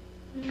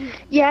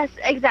 Yes,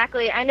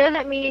 exactly. I know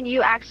that me and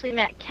you actually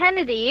met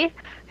Kennedy,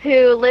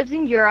 who lives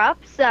in Europe,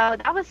 so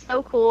that was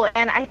so cool.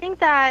 And I think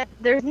that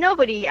there's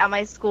nobody at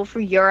my school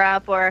from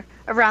Europe or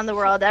around the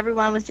world.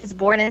 Everyone was just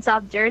born in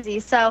South Jersey,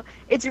 so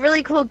it's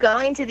really cool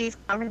going to these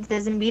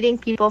conferences and meeting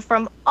people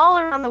from all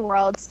around the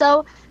world.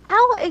 So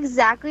how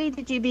exactly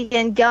did you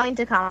begin going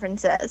to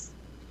conferences?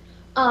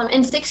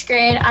 In 6th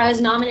grade, I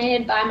was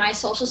nominated by my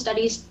social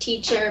studies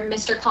teacher,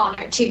 Mr.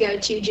 Connor, to go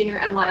to Junior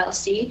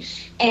NYLC,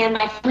 and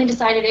my family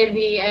decided it would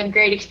be a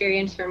great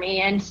experience for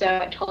me, and so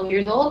at 12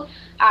 years old,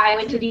 I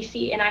went to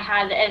DC, and I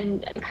had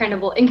an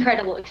incredible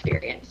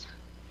experience.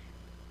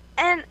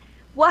 And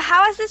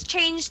how has this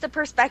changed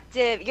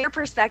your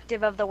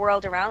perspective of the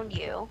world around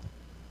you?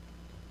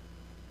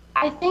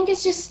 I think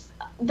it's just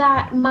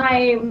that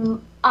my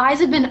eyes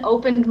have been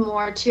opened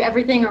more to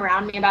everything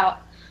around me about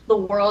the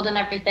world and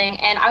everything,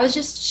 and I was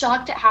just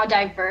shocked at how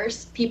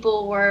diverse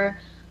people were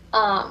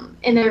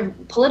in their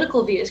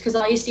political views, because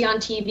all you see on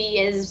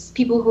TV is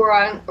people who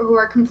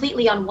are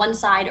completely on one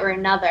side or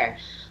another.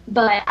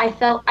 But I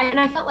felt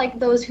like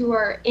those who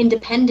are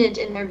independent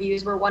in their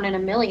views were 1 in a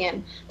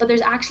million, but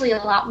there's actually a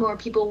lot more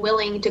people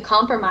willing to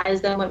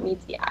compromise than what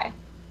meets the eye.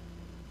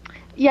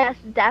 Yes,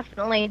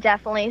 definitely.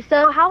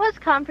 So how has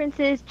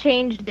conferences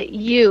changed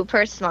you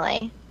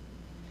personally?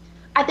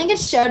 I think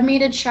it's showed me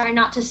to try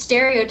not to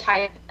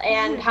stereotype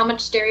and how much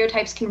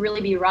stereotypes can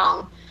really be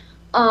wrong.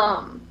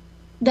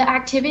 The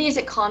activities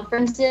at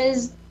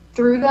conferences,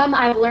 through them,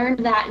 I've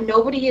learned that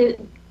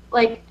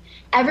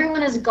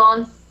everyone has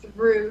gone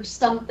through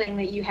something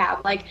that you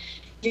have. Like,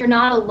 you're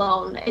not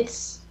alone.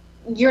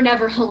 You're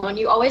never alone.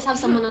 You always have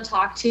someone to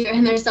talk to,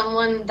 and there's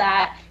someone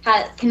that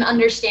can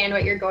understand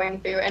what you're going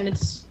through, and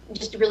it's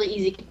just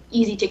really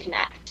easy to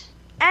connect.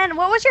 And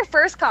what was your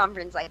first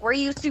conference like? Were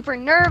you super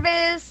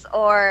nervous,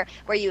 or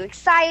were you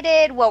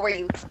excited? What were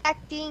you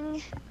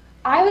expecting?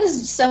 I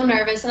was so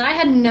nervous, and I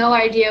had no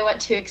idea what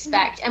to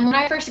expect. And when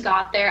I first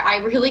got there, I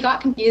really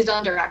got confused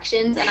on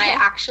directions, and I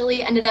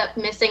actually ended up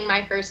missing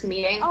my first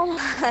meeting.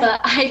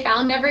 But I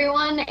found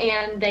everyone,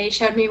 and they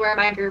showed me where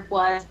my group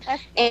was,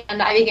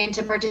 and I began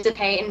to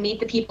participate and meet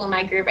the people in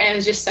my group, and it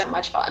was just so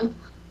much fun.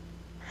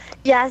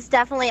 Yes,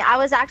 definitely. I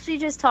was actually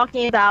just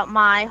talking about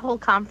my whole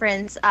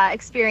conference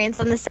experience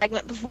on the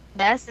segment before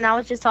this, and I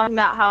was just talking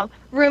about how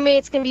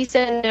roommates can be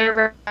so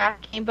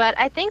nerve-wracking, but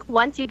I think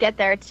once you get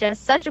there, it's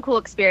just such a cool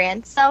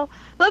experience. So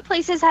what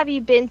places have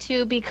you been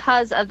to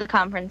because of the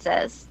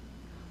conferences?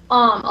 A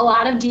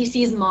lot of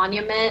DC's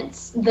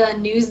monuments, the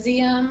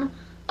Newseum.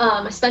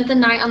 I spent the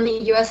night on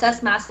the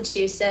USS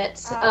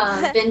Massachusetts,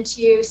 been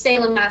to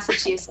Salem,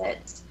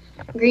 Massachusetts.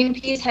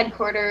 Greenpeace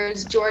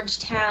headquarters,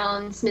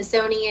 Georgetown,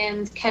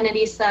 Smithsonian's,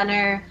 Kennedy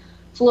Center,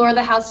 floor of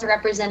the House of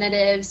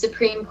Representatives,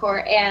 Supreme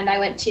Court, and I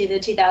went to the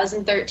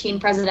 2013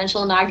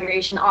 presidential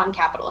inauguration on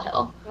Capitol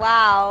Hill.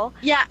 Wow.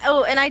 Yeah,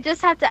 and I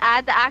just have to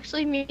add that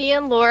actually me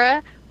and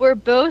Laura were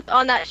both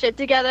on that ship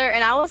together,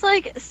 and I was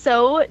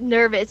so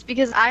nervous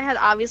because I had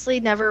obviously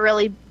never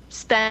really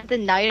spent the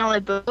night on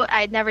a boat.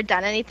 I had never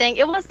done anything.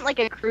 It wasn't like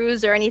a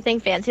cruise or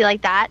anything fancy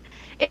like that.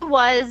 It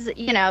was,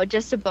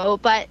 just a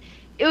boat, but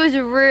it was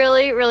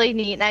really, really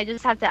neat, and I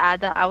just have to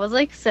add that I was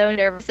so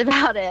nervous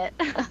about it.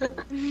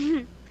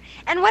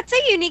 And what's so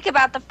unique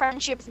about the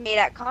friendships made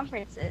at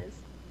conferences?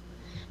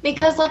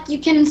 Because you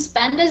can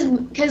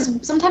spend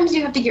because sometimes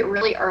you have to get up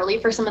really early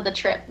for some of the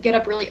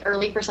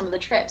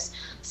trips.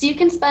 So you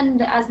can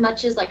spend as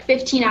much as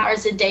 15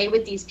 hours a day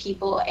with these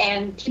people,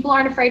 and people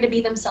aren't afraid to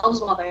be themselves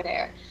while they're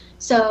there.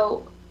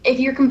 So if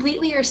you're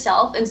completely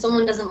yourself and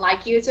someone doesn't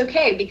like you, it's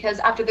okay, because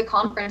after the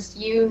conference,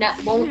 you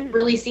won't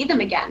really see them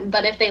again.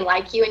 But if they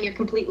like you and you're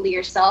completely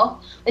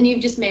yourself, then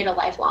you've just made a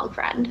lifelong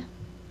friend.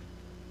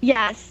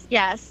 Yes.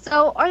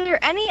 So are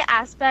there any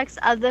aspects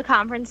of the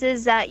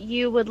conferences that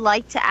you would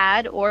like to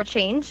add or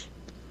change?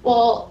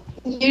 Well,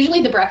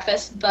 usually the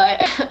breakfast,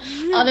 but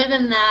other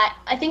than that,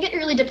 I think it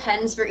really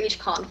depends for each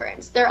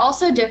conference. They're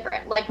also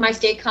different. My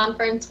state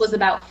conference was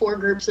about 4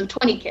 groups of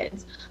 20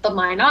 kids, but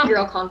my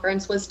inaugural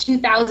conference was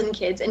 2,000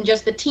 kids and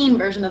just the teen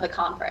version of the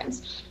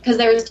conference, because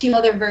there was 2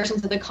 other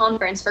versions of the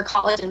conference for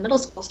college and middle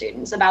school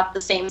students about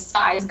the same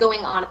size going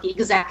on at the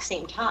exact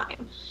same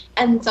time.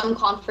 And some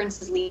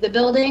conferences leave the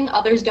building,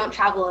 others don't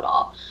travel at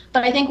all.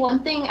 But I think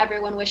one thing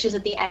everyone wishes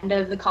at the end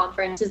of the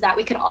conference is that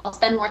we could all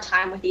spend more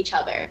time with each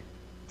other.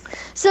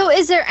 So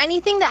is there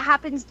anything that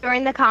happens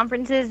during the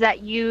conferences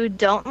that you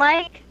don't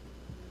like?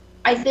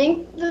 I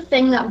think the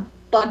thing that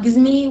bugs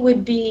me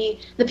would be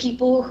the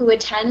people who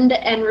attend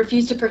and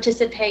refuse to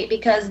participate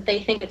because they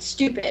think it's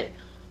stupid,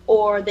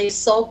 or they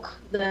sulk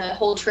the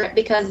whole trip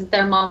because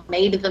their mom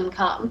made them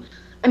come.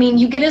 I mean,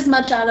 you get as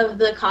much out of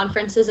the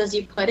conferences as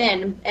you put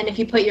in, and if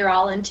you put your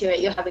all into it,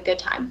 you'll have a good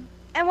time.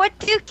 And what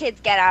do kids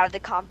get out of the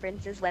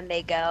conferences when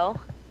they go?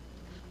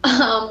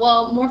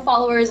 Well, more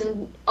followers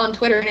on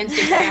Twitter and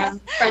Instagram,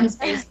 friends,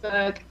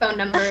 Facebook, phone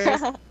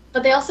numbers.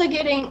 But they also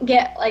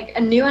get like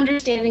a new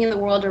understanding of the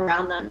world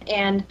around them,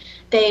 and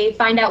they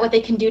find out what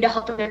they can do to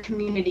help in their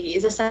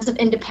communities, a sense of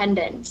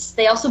independence.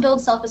 They also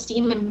build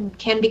self-esteem and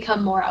can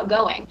become more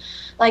outgoing.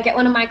 Like at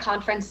one of my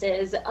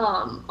conferences,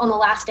 on the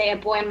last day, a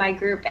boy in my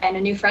group and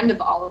a new friend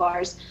of all of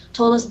ours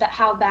told us about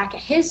how back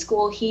at his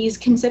school he's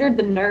considered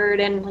the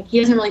nerd and like he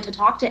doesn't really to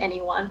talk to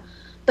anyone.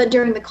 But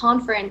during the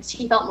conference,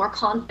 he felt more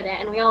confident,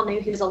 and we all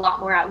knew he was a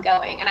lot more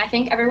outgoing. And I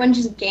think everyone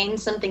just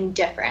gained something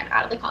different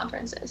out of the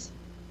conferences.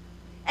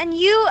 And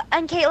you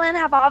and Caitlin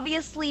have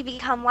obviously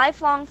become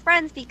lifelong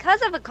friends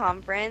because of a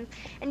conference.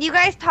 And you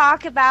guys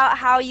talk about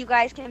how you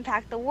guys can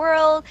impact the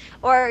world,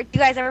 or do you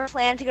guys ever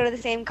plan to go to the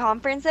same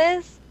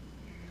conferences?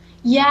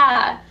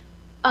 Yeah,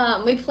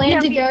 we plan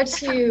to go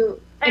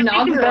to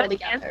inaugural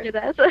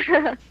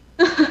together.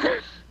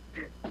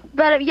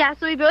 But yeah,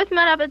 so we both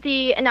met up at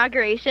the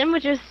inauguration,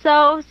 which was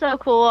so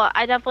cool.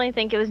 I definitely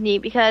think it was neat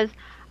because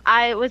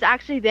I was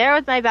actually there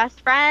with my best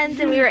friends,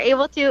 and we were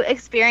able to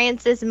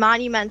experience this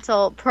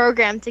monumental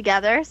program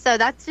together. So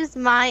that's just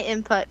my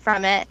input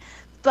from it.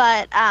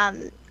 But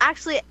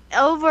actually,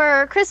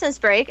 over Christmas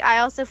break, I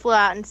also flew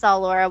out and saw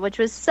Laura, which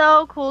was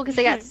so cool because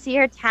I got to see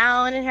her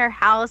town and her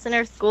house and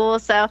her school.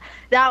 So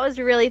that was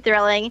really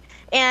thrilling.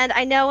 And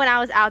I know when I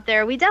was out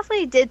there, we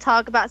definitely did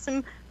talk about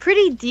some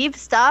pretty deep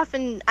stuff.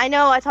 And I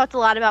know I talked a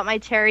lot about my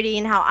charity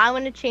and how I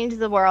want to change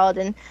the world.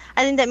 And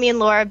I think that me and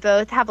Laura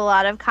both have a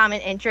lot of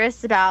common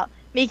interests about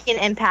making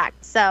an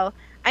impact. So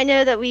I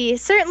know that we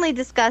certainly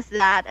discussed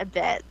that a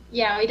bit.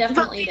 Yeah, we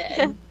definitely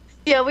did.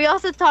 Yeah, we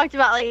also talked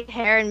about like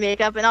hair and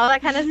makeup and all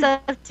that kind of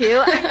stuff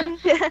too.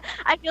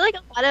 I feel like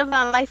a lot of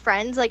my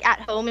friends like at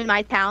home in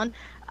my town,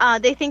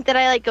 they think that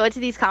I like go to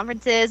these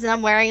conferences and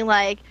I'm wearing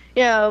like,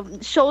 you know,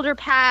 shoulder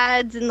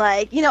pads and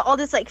like, you know, all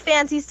this like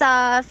fancy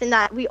stuff, and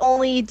that we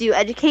only do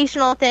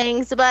educational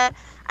things. But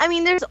I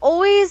mean, there's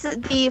always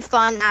the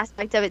fun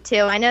aspect of it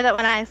too. I know that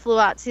when I flew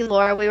out to see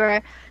Laura, we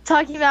were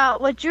talking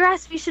about what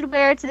dress we should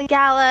wear to the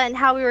gala and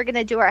how we were going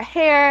to do our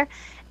hair.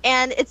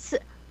 And it's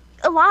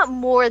a lot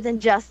more than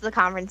just the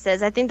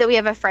conferences. I think that we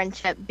have a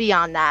friendship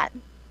beyond that.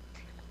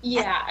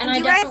 Yeah, and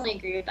I definitely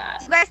agree with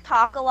that. You guys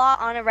talk a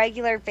lot on a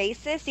regular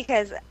basis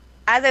because,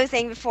 as I was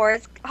saying before,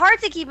 it's hard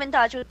to keep in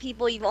touch with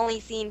people you've only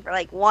seen for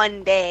like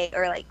one day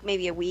or like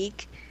maybe a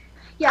week.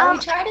 Yeah, we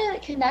try to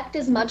connect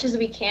as much as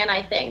we can,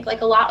 I think. Like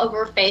a lot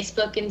over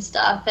Facebook and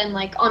stuff, and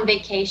like on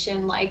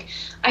vacation. Like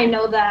I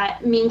know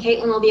that me and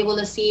Caitlin will be able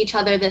to see each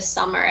other this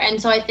summer.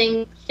 And so I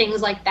think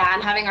things like that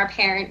and having our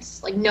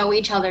parents like know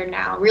each other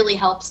now really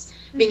helps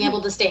being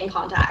able to stay in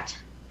contact.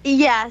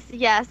 Yes.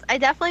 I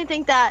definitely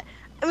think that,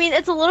 I mean,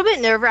 it's a little bit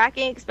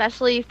nerve-wracking,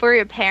 especially for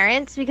your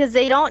parents, because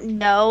they don't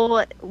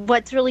know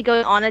what's really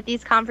going on at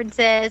these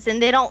conferences,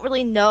 and they don't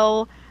really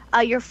know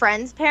your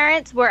friends'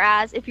 parents,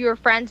 whereas if you were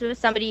friends with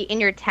somebody in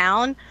your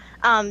town,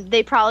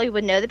 they probably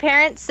would know the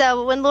parents.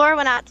 So when Laura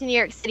went out to New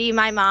York City,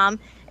 my mom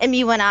and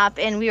me went up,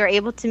 and we were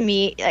able to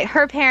meet like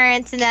her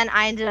parents, and then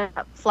I ended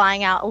up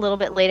flying out a little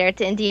bit later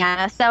to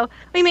Indiana. So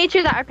we made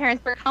sure that our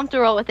parents were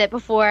comfortable with it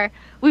before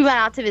we went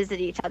out to visit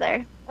each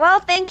other.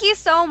 Well, thank you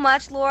so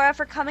much, Laura,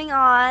 for coming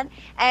on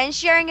and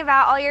sharing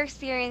about all your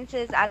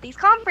experiences at these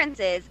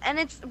conferences. And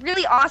it's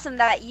really awesome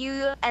that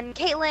you and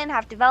Caitlin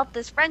have developed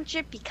this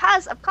friendship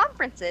because of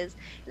conferences.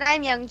 And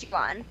I'm Young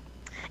Juan.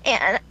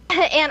 And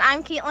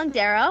I'm Caitlin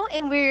Darrow,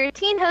 and we're your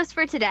teen hosts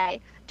for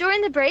today.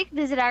 During the break,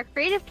 visit our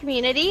creative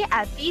community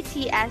at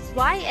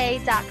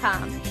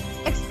btsya.com.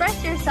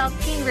 Express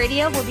Yourself Teen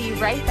Radio will be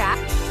right back.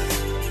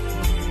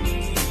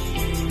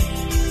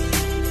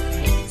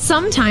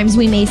 Sometimes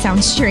we may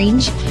sound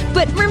strange,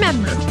 but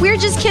remember, we're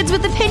just kids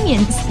with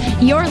opinions.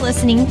 You're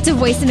listening to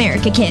Voice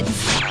America Kids.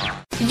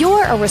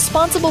 You're a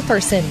responsible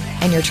person,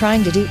 and you're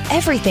trying to do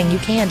everything you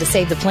can to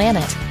save the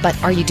planet. But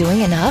are you doing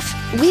enough?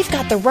 We've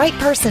got the right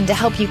person to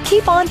help you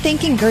keep on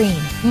thinking green.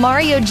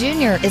 Mario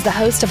Jr. is the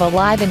host of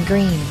Alive and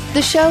Green.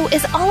 The show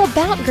is all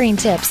about green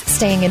tips,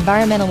 staying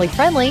environmentally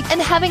friendly,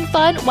 and having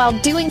fun while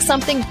doing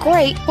something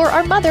great for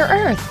our Mother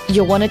Earth.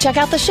 You'll want to check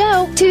out the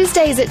show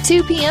Tuesdays at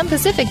 2 p.m.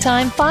 Pacific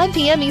Time, 5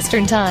 p.m.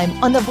 Eastern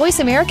Time on the Voice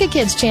America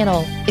Kids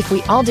channel. If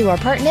we all do our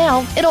part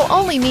now, it'll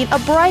only mean a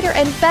brighter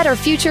and better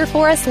future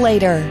for us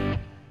later.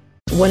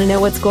 Want to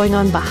know what's going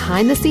on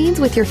behind the scenes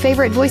with your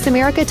favorite Voice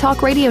America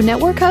Talk Radio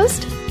Network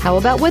host? How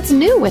about what's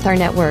new with our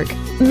network?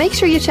 Make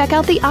sure you check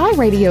out the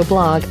iRadio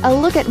blog, a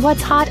look at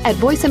what's hot at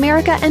Voice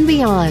America and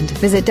beyond.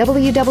 Visit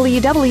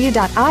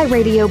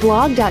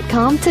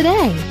www.iradioblog.com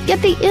today. Get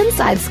the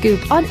inside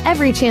scoop on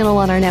every channel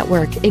on our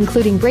network,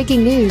 including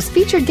breaking news,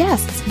 featured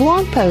guests,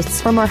 blog posts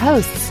from our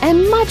hosts,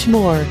 and much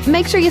more.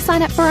 Make sure you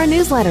sign up for our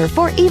newsletter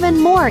for even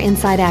more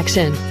inside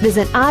action.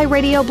 Visit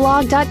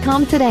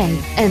iradioblog.com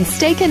today and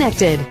stay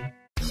connected.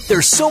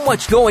 There's so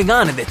much going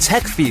on in the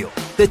tech field.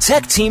 The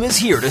tech team is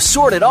here to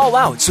sort it all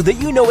out so that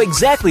you know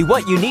exactly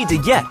what you need to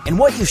get and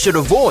what you should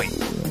avoid.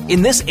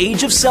 In this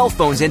age of cell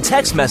phones and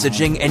text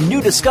messaging and new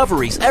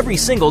discoveries every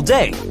single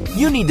day,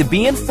 you need to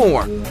be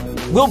informed.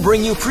 We'll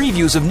bring you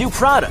previews of new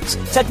products,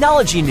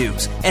 technology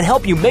news, and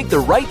help you make the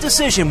right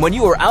decision when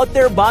you are out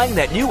there buying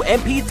that new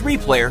MP3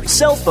 player,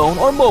 cell phone,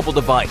 or mobile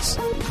device.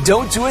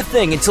 Don't do a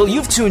thing until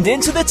you've tuned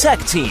into the Tech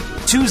Team,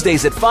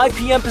 Tuesdays at 5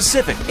 p.m.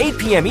 Pacific, 8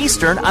 p.m.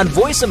 Eastern on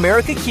Voice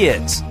America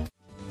Kids.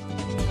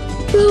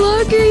 The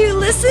longer you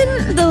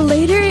listen, the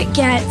later it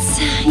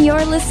gets.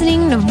 You're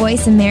listening to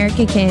Voice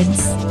America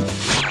Kids.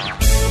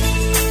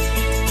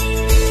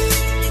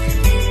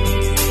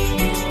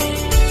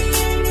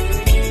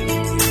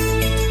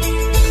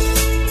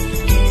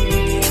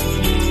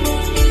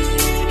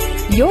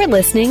 You're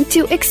listening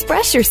to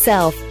Express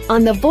Yourself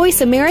on the Voice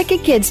America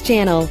Kids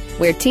channel,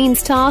 where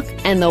teens talk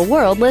and the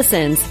world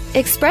listens.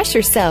 Express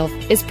Yourself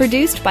is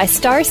produced by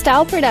Star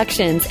Style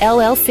Productions,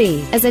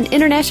 LLC, as an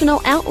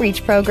international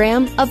outreach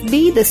program of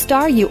Be the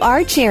Star You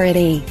Are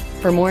charity.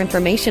 For more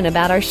information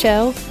about our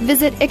show,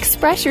 visit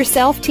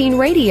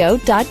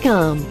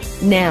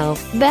ExpressYourselfTeenRadio.com. Now,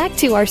 back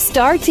to our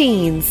Star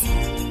Teens.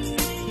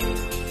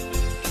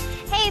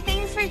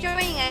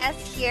 Joining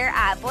us here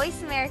at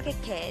Voice America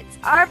Kids.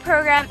 Our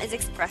program is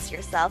Express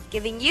Yourself,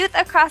 giving youth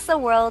across the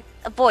world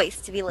a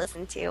voice to be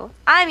listened to.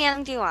 I'm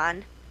Young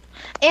Juan.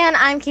 And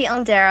I'm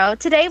Caitlin Darrow.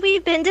 Today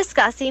we've been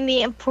discussing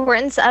the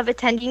importance of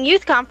attending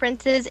youth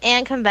conferences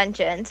and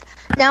conventions.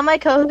 Now my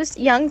co-host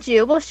Young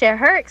Ju will share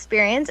her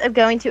experience of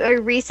going to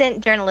a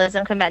recent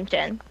journalism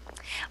convention.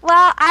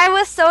 Well, I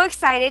was so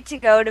excited to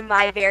go to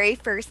my very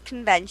first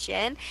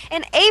convention.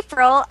 In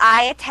April,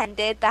 I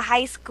attended the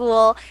High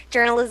School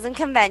Journalism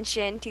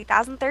Convention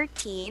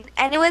 2013,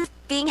 and it was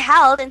being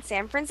held in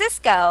San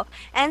Francisco.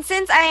 And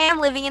since I am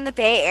living in the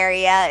Bay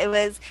Area, it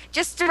was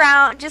just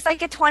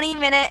like a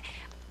 20-minute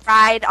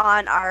ride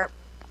on our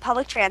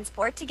public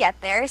transport to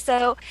get there.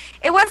 So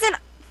it wasn't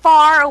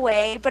far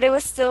away, but it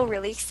was still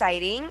really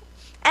exciting.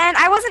 And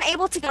I wasn't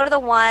able to go to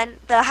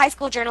the High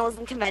School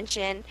Journalism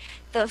Convention,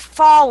 the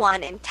fall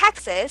one in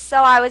Texas, so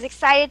I was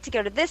excited to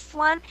go to this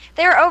one.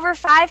 There were over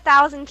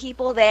 5,000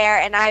 people there,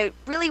 and I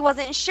really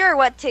wasn't sure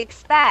what to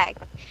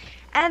expect.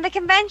 And the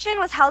convention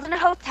was held in a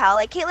hotel.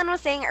 Like Caitlin was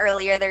saying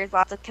earlier, there's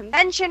lots of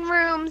convention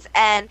rooms,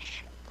 and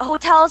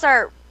hotels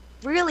are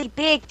really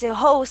big to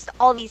host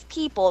all these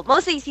people.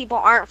 Most of these people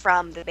aren't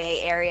from the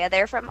Bay Area.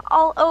 They're from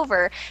all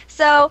over.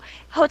 So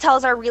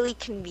hotels are really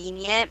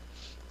convenient.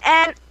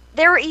 And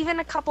there were even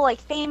a couple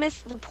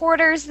famous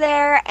reporters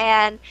there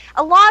and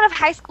a lot of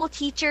high school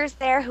teachers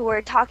there who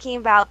were talking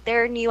about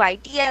their new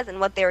ideas and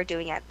what they were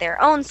doing at their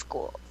own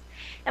schools.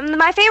 And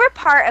my favorite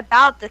part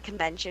about the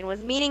convention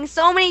was meeting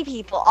so many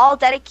people, all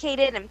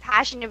dedicated and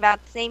passionate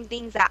about the same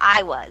things that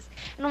I was.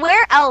 And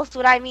where else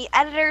would I meet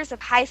editors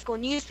of high school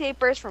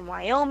newspapers from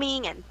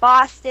Wyoming and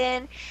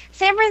Boston?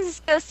 San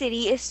Francisco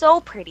City is so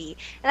pretty,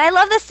 and I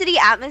love the city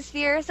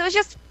atmosphere, so it's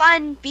just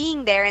fun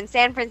being there in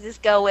San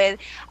Francisco with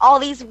all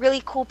these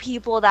really cool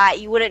people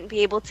that you wouldn't be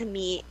able to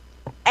meet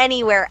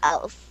anywhere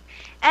else.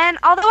 And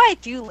although I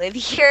do live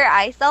here,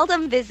 I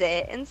seldom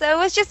visit, and so it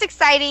was just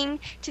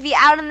exciting to be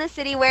out in the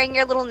city wearing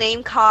your little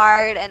name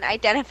card and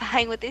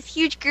identifying with this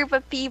huge group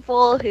of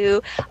people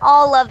who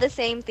all love the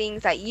same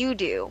things that you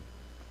do.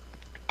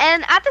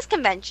 And at this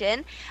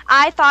convention,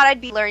 I thought I'd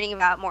be learning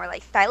about more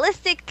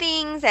stylistic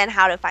things and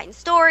how to find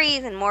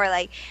stories and more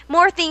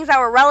things that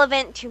were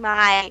relevant to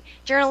my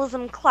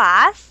journalism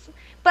class.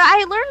 But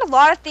I learned a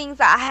lot of things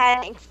that I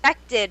hadn't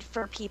expected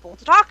for people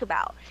to talk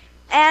about.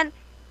 And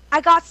I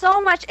got so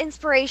much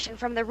inspiration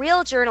from the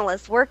real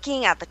journalists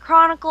working at the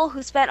Chronicle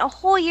who spent a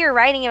whole year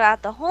writing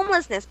about the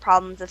homelessness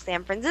problems of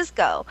San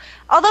Francisco.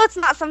 Although it's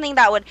not something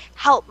that would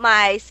help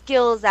my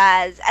skills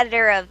as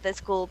editor of the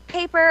school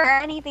paper or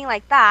anything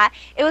like that,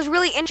 it was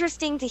really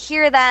interesting to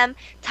hear them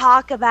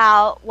talk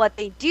about what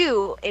they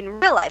do in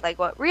real life, like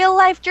what real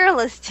life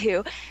journalists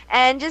do,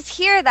 and just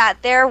hear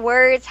that their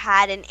words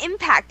had an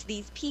impact to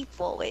these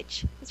people,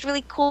 which is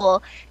really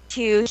cool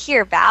to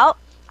hear about.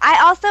 I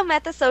also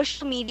met the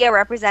social media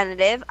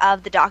representative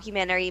of the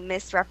documentary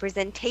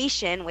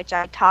Misrepresentation, which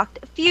I talked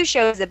a few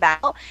shows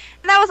about.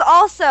 And that was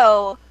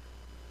also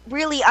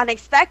really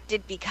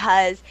unexpected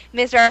because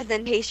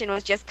Misrepresentation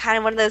was just kind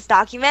of one of those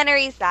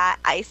documentaries that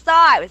I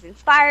saw, I was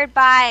inspired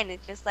by, and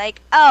it's just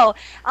oh,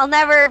 I'll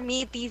never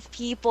meet these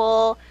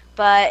people,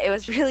 but it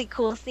was really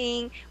cool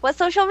seeing what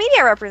social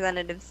media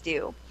representatives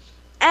do.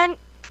 And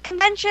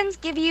conventions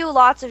give you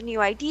lots of new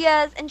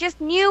ideas and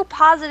just new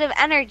positive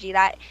energy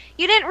that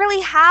you didn't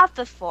really have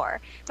before.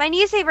 My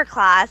newspaper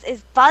class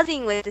is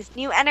buzzing with this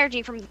new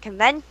energy from the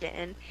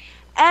convention.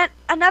 And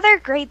another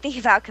great thing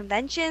about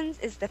conventions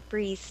is the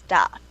free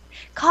stuff.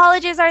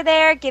 Colleges are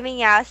there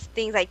giving us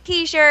things like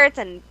t-shirts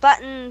and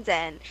buttons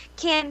and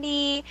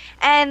candy,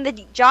 and the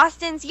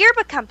Jostens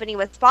Yearbook Company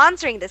was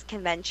sponsoring this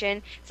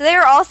convention, so they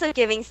were also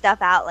giving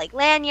stuff out like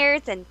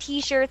lanyards and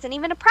t-shirts and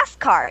even a press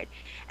card.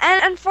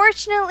 And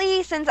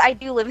unfortunately, since I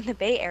do live in the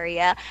Bay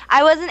Area,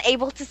 I wasn't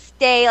able to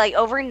stay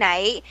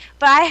overnight,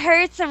 but I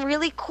heard some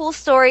really cool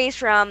stories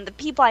from the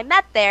people I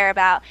met there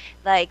about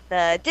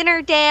the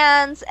dinner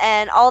dance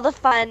and all the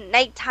fun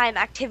nighttime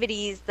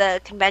activities the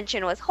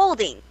convention was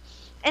holding.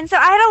 And so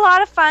I had a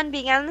lot of fun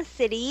being out in the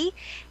city,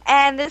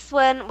 and this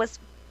one was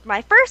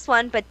my first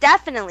one, but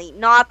definitely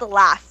not the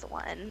last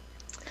one.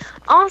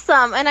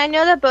 Awesome. And I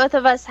know that both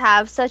of us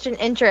have such an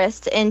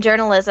interest in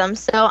journalism,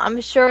 so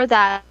I'm sure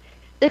that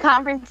the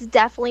conference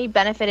definitely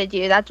benefited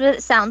you. That's what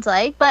it sounds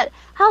like. But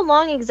how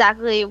long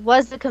exactly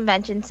was the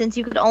convention, since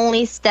you could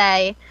only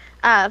stay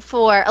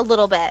for a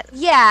little bit?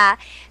 Yeah.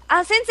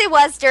 Since it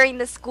was during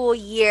the school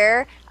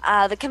year,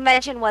 the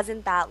convention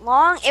wasn't that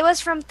long. It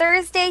was from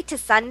Thursday to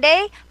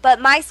Sunday,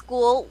 but my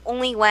school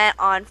only went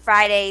on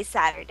Friday,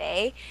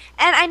 Saturday.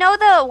 And I know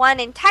the one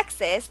in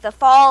Texas, the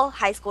Fall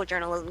High School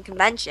Journalism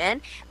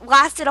Convention,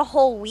 lasted a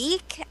whole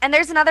week. And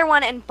there's another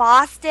one in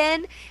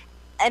Boston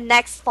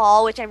next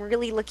fall, which I'm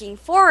really looking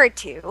forward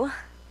to.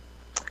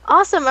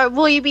 Awesome.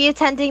 Will you be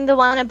attending the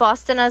one in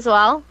Boston as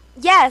well?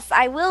 Yes,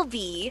 I will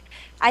be.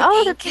 I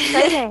think. That's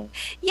exciting.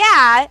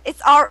 Yeah,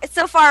 it's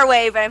so far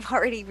away, but I'm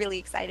already really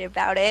excited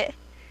about it.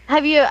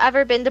 Have you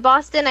ever been to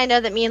Boston? I know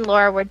that me and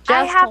Laura were just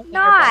I have talking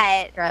about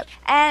the not. trip.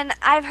 And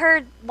I've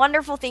heard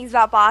wonderful things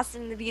about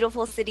Boston, the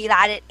beautiful city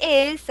that it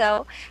is,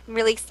 so I'm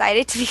really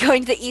excited to be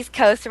going to the East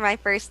Coast for my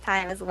first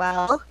time as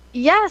well.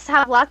 Yes,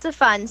 have lots of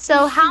fun.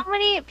 So how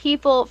many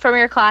people from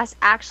your class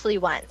actually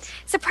went?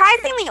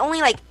 Surprisingly,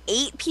 only like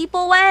 8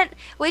 people went,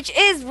 which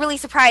is really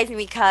surprising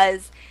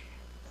because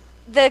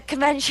the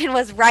convention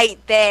was right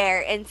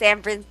there in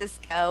San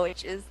Francisco,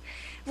 which is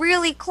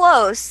really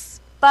close.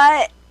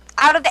 But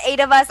out of the 8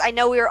 of us, I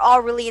know we were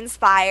all really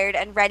inspired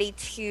and ready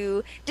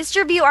to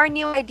distribute our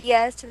new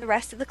ideas to the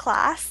rest of the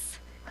class.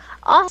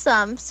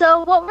 Awesome.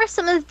 So what were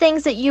some of the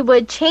things that you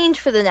would change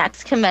for the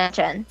next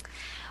convention?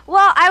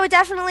 Well, I would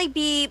definitely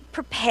be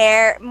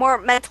more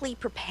mentally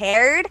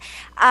prepared.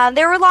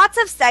 There were lots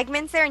of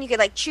segments there, and you could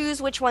like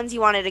choose which ones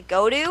you wanted to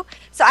go to.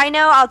 So I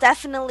know I'll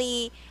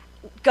definitely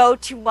go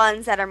to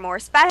ones that are more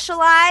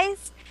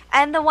specialized,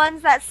 and the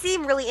ones that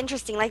seem really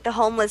interesting, like the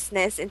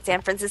homelessness in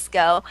San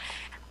Francisco.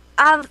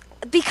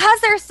 Because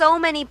there's so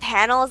many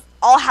panels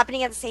all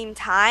happening at the same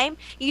time,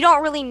 you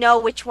don't really know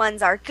which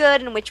ones are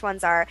good and which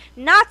ones are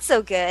not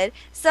so good.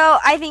 So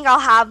I think I'll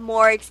have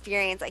more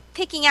experience like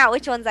picking out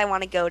which ones I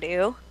want to go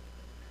to.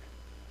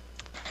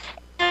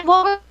 And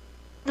what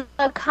were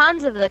the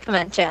cons of the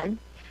convention?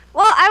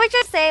 Well, I would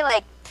just say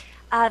like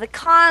the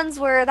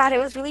cons were that it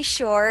was really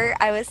short.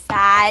 I was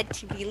sad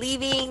to be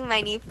leaving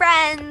my new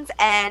friends,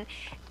 and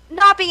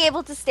not being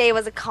able to stay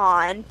was a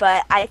con,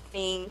 but I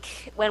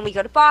think when we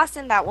go to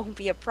Boston, that won't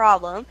be a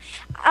problem.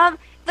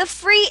 The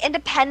free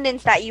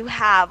independence that you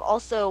have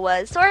also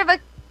was sort of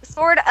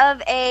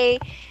a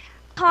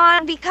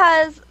con,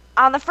 because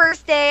on the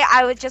first day,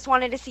 I just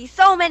wanted to see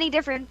so many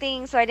different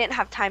things, so I didn't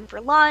have time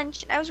for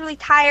lunch, and I was really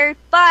tired,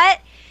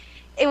 but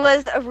it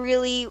was a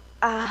really,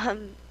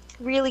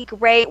 really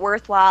great,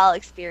 worthwhile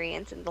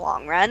experience in the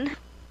long run.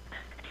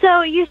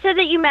 So you said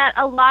that you met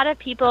a lot of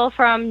people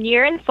from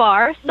near and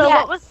far. So Yes.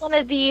 What was one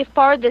of the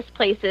farthest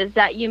places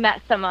that you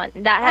met someone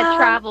that had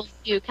traveled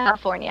to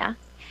California?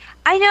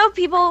 I know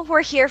people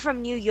were here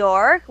from New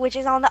York, which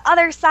is on the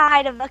other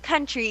side of the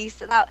country,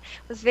 so that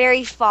was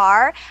very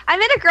far. I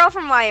met a girl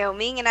from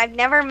Wyoming, and I've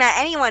never met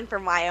anyone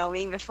from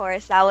Wyoming before,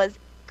 so that was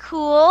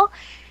cool.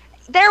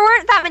 There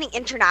weren't that many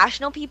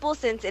international people,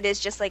 since it is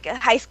just like a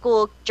high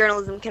school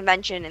journalism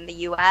convention in the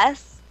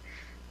U.S.,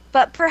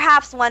 but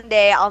perhaps one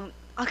day I'll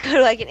go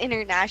to like an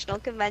international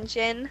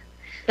convention.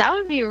 That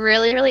would be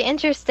really, really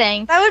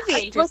interesting. That would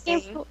be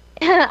interesting.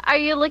 Are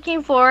you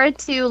looking forward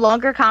to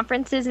longer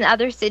conferences in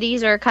other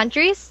cities or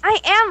countries? I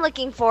am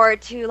looking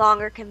forward to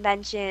longer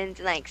conventions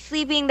and like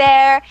sleeping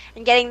there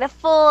and getting the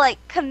full like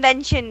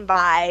convention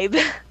vibe.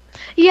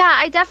 Yeah,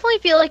 I definitely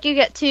feel like you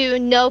get to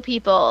know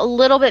people a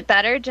little bit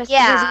better just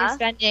because Yeah. you're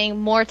spending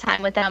more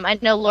time with them. I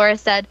know Laura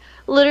said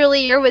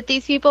literally you're with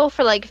these people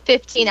for like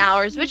 15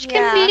 hours, which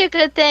can Yeah. be a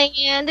good thing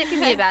and it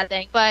can be a bad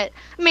thing, but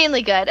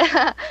mainly good.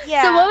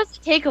 Yeah. So what was the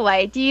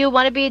takeaway? Do you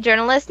want to be a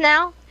journalist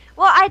now?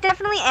 Well, I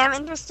definitely am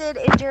interested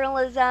in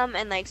journalism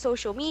and like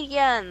social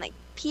media and like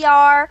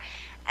PR,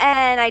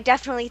 and I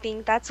definitely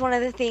think that's one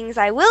of the things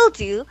I will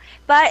do.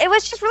 But it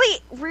was just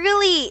really,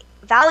 really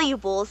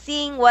valuable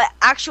seeing what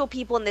actual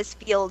people in this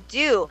field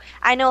do.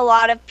 I know a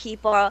lot of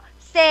people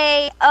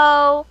say,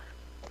 "Oh,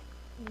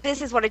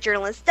 this is what a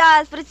journalist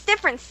does," but it's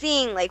different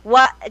seeing like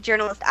what a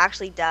journalist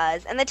actually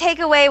does. And the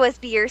takeaway was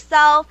be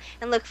yourself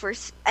and look for,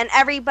 and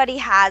everybody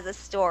has a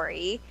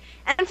story.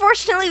 And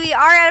unfortunately, we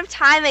are out of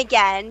time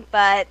again,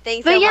 but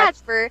thanks so much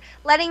for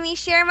letting me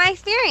share my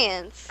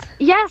experience.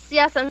 Yes,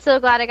 I'm so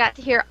glad I got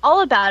to hear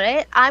all about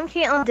it. I'm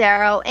Caitlin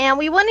Darrow, and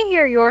we want to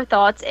hear your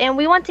thoughts, and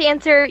we want to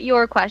answer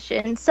your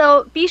questions.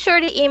 So be sure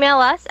to email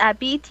us at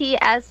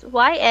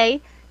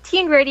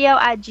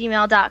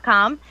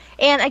btsya@teenradio@gmail.com.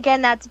 And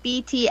again, that's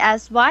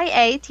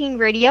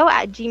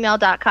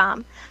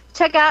btsya@teenradio@gmail.com.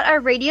 Check out our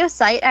radio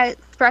site at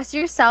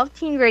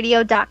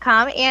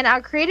expressyourselfteenradio.com and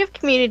our creative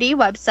community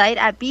website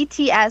at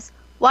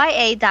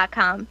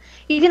btsya.com.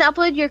 You can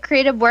upload your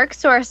creative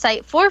works to our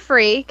site for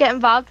free. Get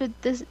involved with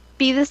this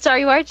Be the Star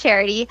You Are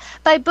charity,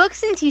 buy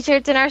books and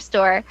t-shirts in our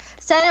store,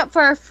 sign up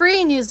for our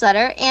free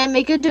newsletter, and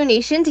make a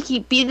donation to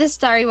keep Be the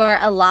Star You Are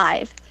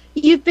alive.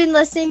 You've been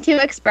listening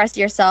to Express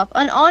Yourself,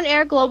 an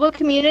on-air global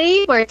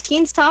community where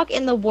teens talk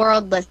and the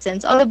world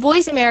listens on the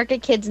Voice America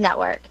Kids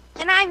Network.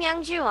 And I'm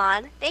Young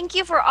Ju-on. Thank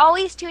you for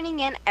always tuning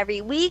in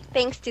every week.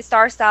 Thanks to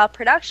Star Style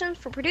Productions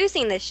for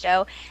producing this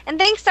show. And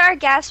thanks to our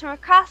guests from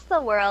across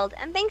the world.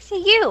 And thanks to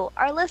you,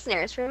 our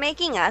listeners, for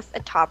making us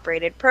a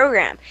top-rated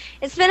program.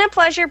 It's been a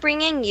pleasure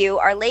bringing you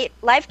our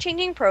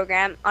life-changing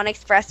program on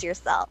Express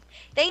Yourself.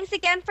 Thanks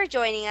again for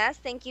joining us.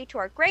 Thank you to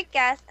our great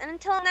guests. And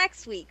until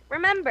next week,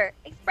 remember,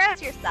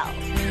 express yourself.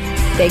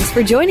 Thanks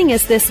for joining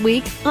us this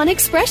week on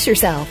Express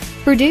Yourself,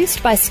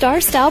 produced by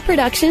Star Style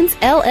Productions,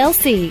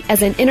 LLC,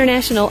 as an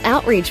international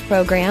outreach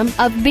program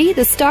of Be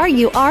the Star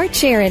You Are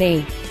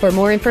charity. For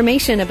more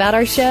information about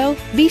our show,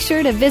 be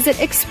sure to visit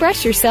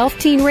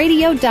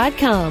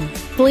ExpressYourselfTeenRadio.com.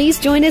 Please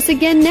join us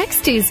again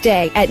next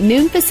Tuesday at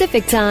noon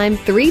Pacific Time,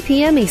 3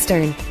 p.m.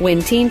 Eastern,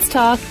 when teens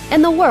talk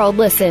and the world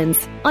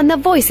listens on the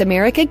Voice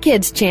America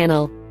Kids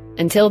channel.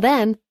 Until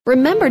then,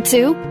 remember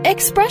to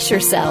express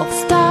yourself.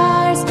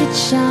 Stars could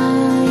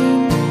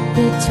shine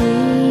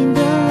between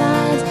the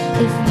lines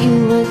if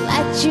you would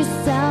let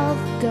yourself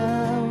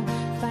go.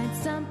 Find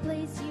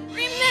someplace you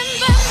remember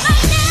my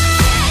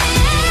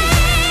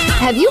name.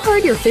 Have you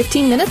heard your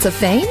 15 minutes of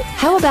fame?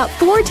 How about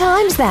 4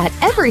 times that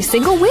every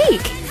single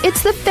week?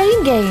 It's the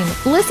Fame Game.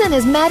 Listen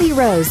as Maddie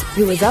Rose,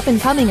 who is up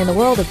and coming in the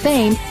world of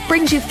fame,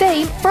 brings you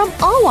fame from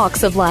all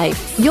walks of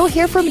life. You'll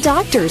hear from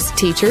doctors,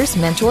 teachers,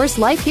 mentors,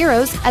 life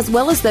heroes, as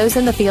well as those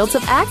in the fields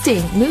of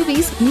acting,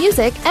 movies,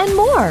 music, and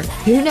more.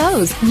 Who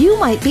knows? You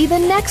might be the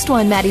next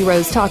one Maddie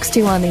Rose talks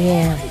to on the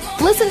air.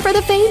 Listen for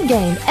the Fame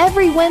Game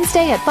every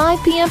Wednesday at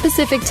 5 p.m.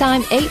 Pacific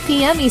Time, 8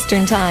 p.m.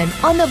 Eastern Time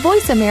on the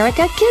Voice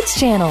America Kids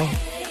channel.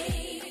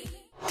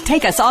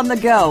 Take us on the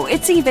go.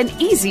 It's even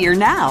easier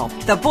now.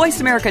 The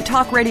Voice America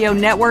Talk Radio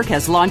Network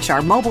has launched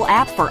our mobile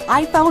app for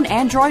iPhone,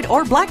 Android,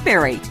 or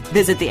BlackBerry.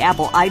 Visit the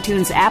Apple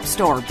iTunes App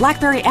Store,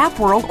 BlackBerry App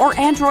World, or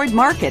Android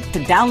Market to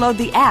download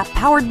the app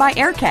powered by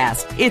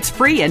Aircast. It's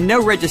free and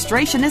no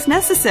registration is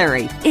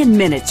necessary. In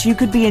minutes, you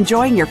could be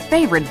enjoying your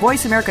favorite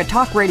Voice America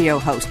Talk Radio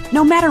host,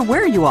 no matter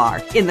where you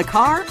are, in the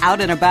car,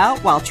 out and about,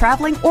 while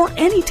traveling, or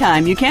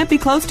anytime you can't be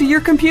close to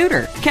your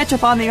computer. Catch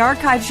up on the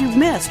archives you've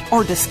missed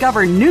or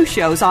discover new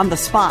shows on the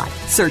spot.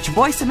 Search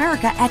Voice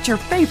America at your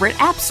favorite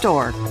app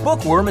store.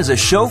 Bookworm is a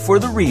show for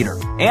the reader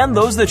and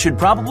those that should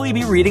probably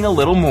be reading a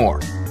little more.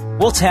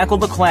 We'll tackle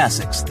the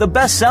classics, the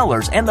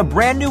bestsellers, and the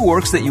brand new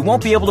works that you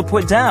won't be able to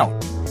put down.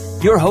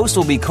 Your host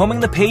will be combing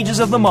the pages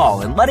of them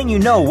all and letting you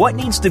know what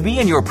needs to be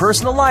in your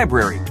personal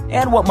library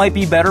and what might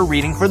be better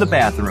reading for the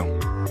bathroom.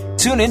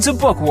 Tune into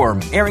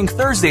Bookworm, airing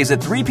Thursdays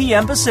at 3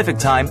 p.m. Pacific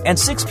Time and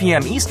 6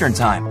 p.m. Eastern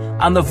Time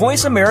on the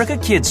Voice America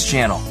Kids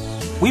channel.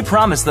 We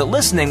promise that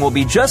listening will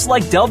be just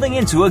like delving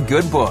into a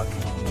good book.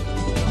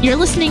 You're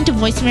listening to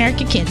Voice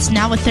America Kids,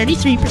 now with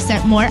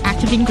 33% more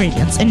active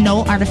ingredients and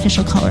no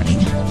artificial coloring.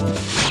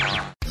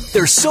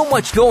 There's so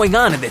much going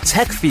on in the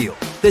tech field.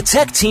 The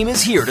tech team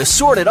is here to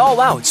sort it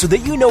all out so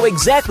that you know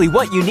exactly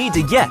what you need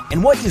to get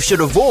and what you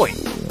should avoid.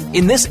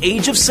 In this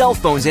age of cell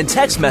phones and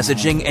text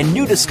messaging and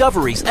new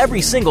discoveries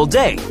every single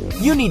day,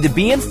 you need to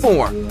be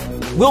informed.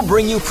 We'll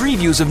bring you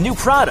previews of new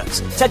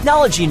products,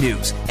 technology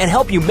news, and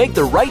help you make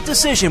the right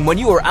decision when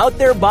you are out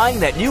there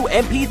buying that new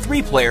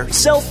MP3 player,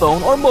 cell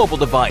phone, or mobile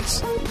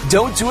device.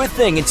 Don't do a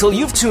thing until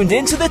you've tuned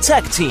into the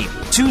Tech Team.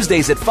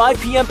 Tuesdays at 5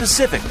 p.m.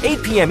 Pacific,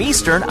 8 p.m.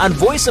 Eastern on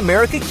Voice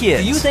America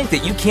Kids. Do you think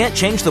that you can't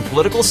change the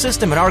political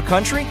system in our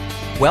country?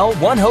 Well,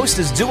 one host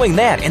is doing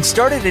that and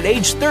started at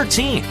age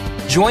 13.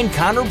 Join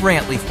Connor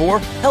Brantley for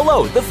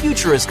Hello, the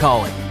Future is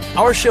Calling.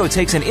 Our show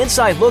takes an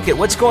inside look at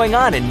what's going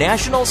on in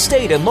national,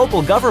 state, and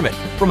local government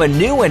from a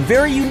new and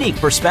very unique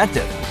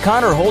perspective.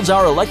 Connor holds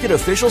our elected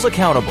officials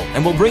accountable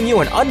and will bring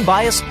you an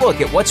unbiased look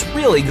at what's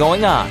really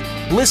going on.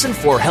 Listen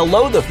for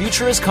Hello, the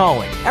Future is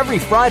Calling every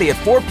Friday at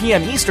 4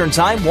 p.m. Eastern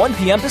Time, 1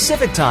 p.m.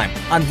 Pacific Time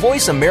on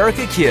Voice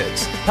America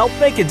Kids. Help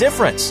make a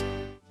difference.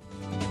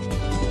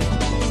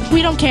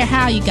 We don't care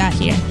how you got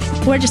here.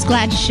 We're just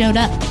glad you showed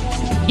up.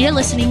 You're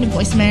listening to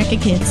Voice America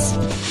Kids.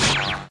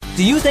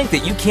 Do you think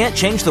that you can't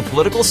change the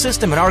political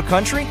system in our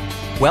country?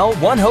 Well,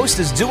 one host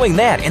is doing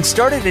that and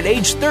started at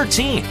age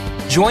 13.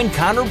 Join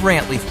Connor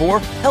Brantley for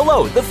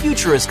Hello, the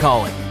Future is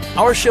Calling.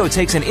 Our show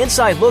takes an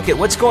inside look at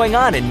what's going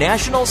on in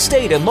national,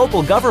 state, and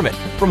local government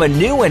from a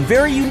new and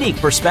very unique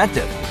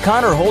perspective.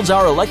 Connor holds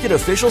our elected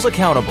officials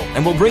accountable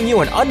and will bring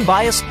you an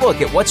unbiased look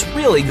at what's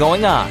really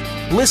going on.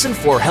 Listen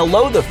for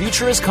Hello, the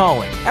Future is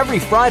Calling every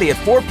Friday at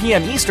 4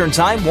 p.m. Eastern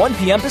Time, 1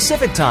 p.m.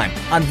 Pacific Time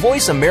on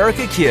Voice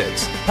America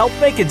Kids. Help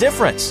make a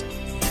difference.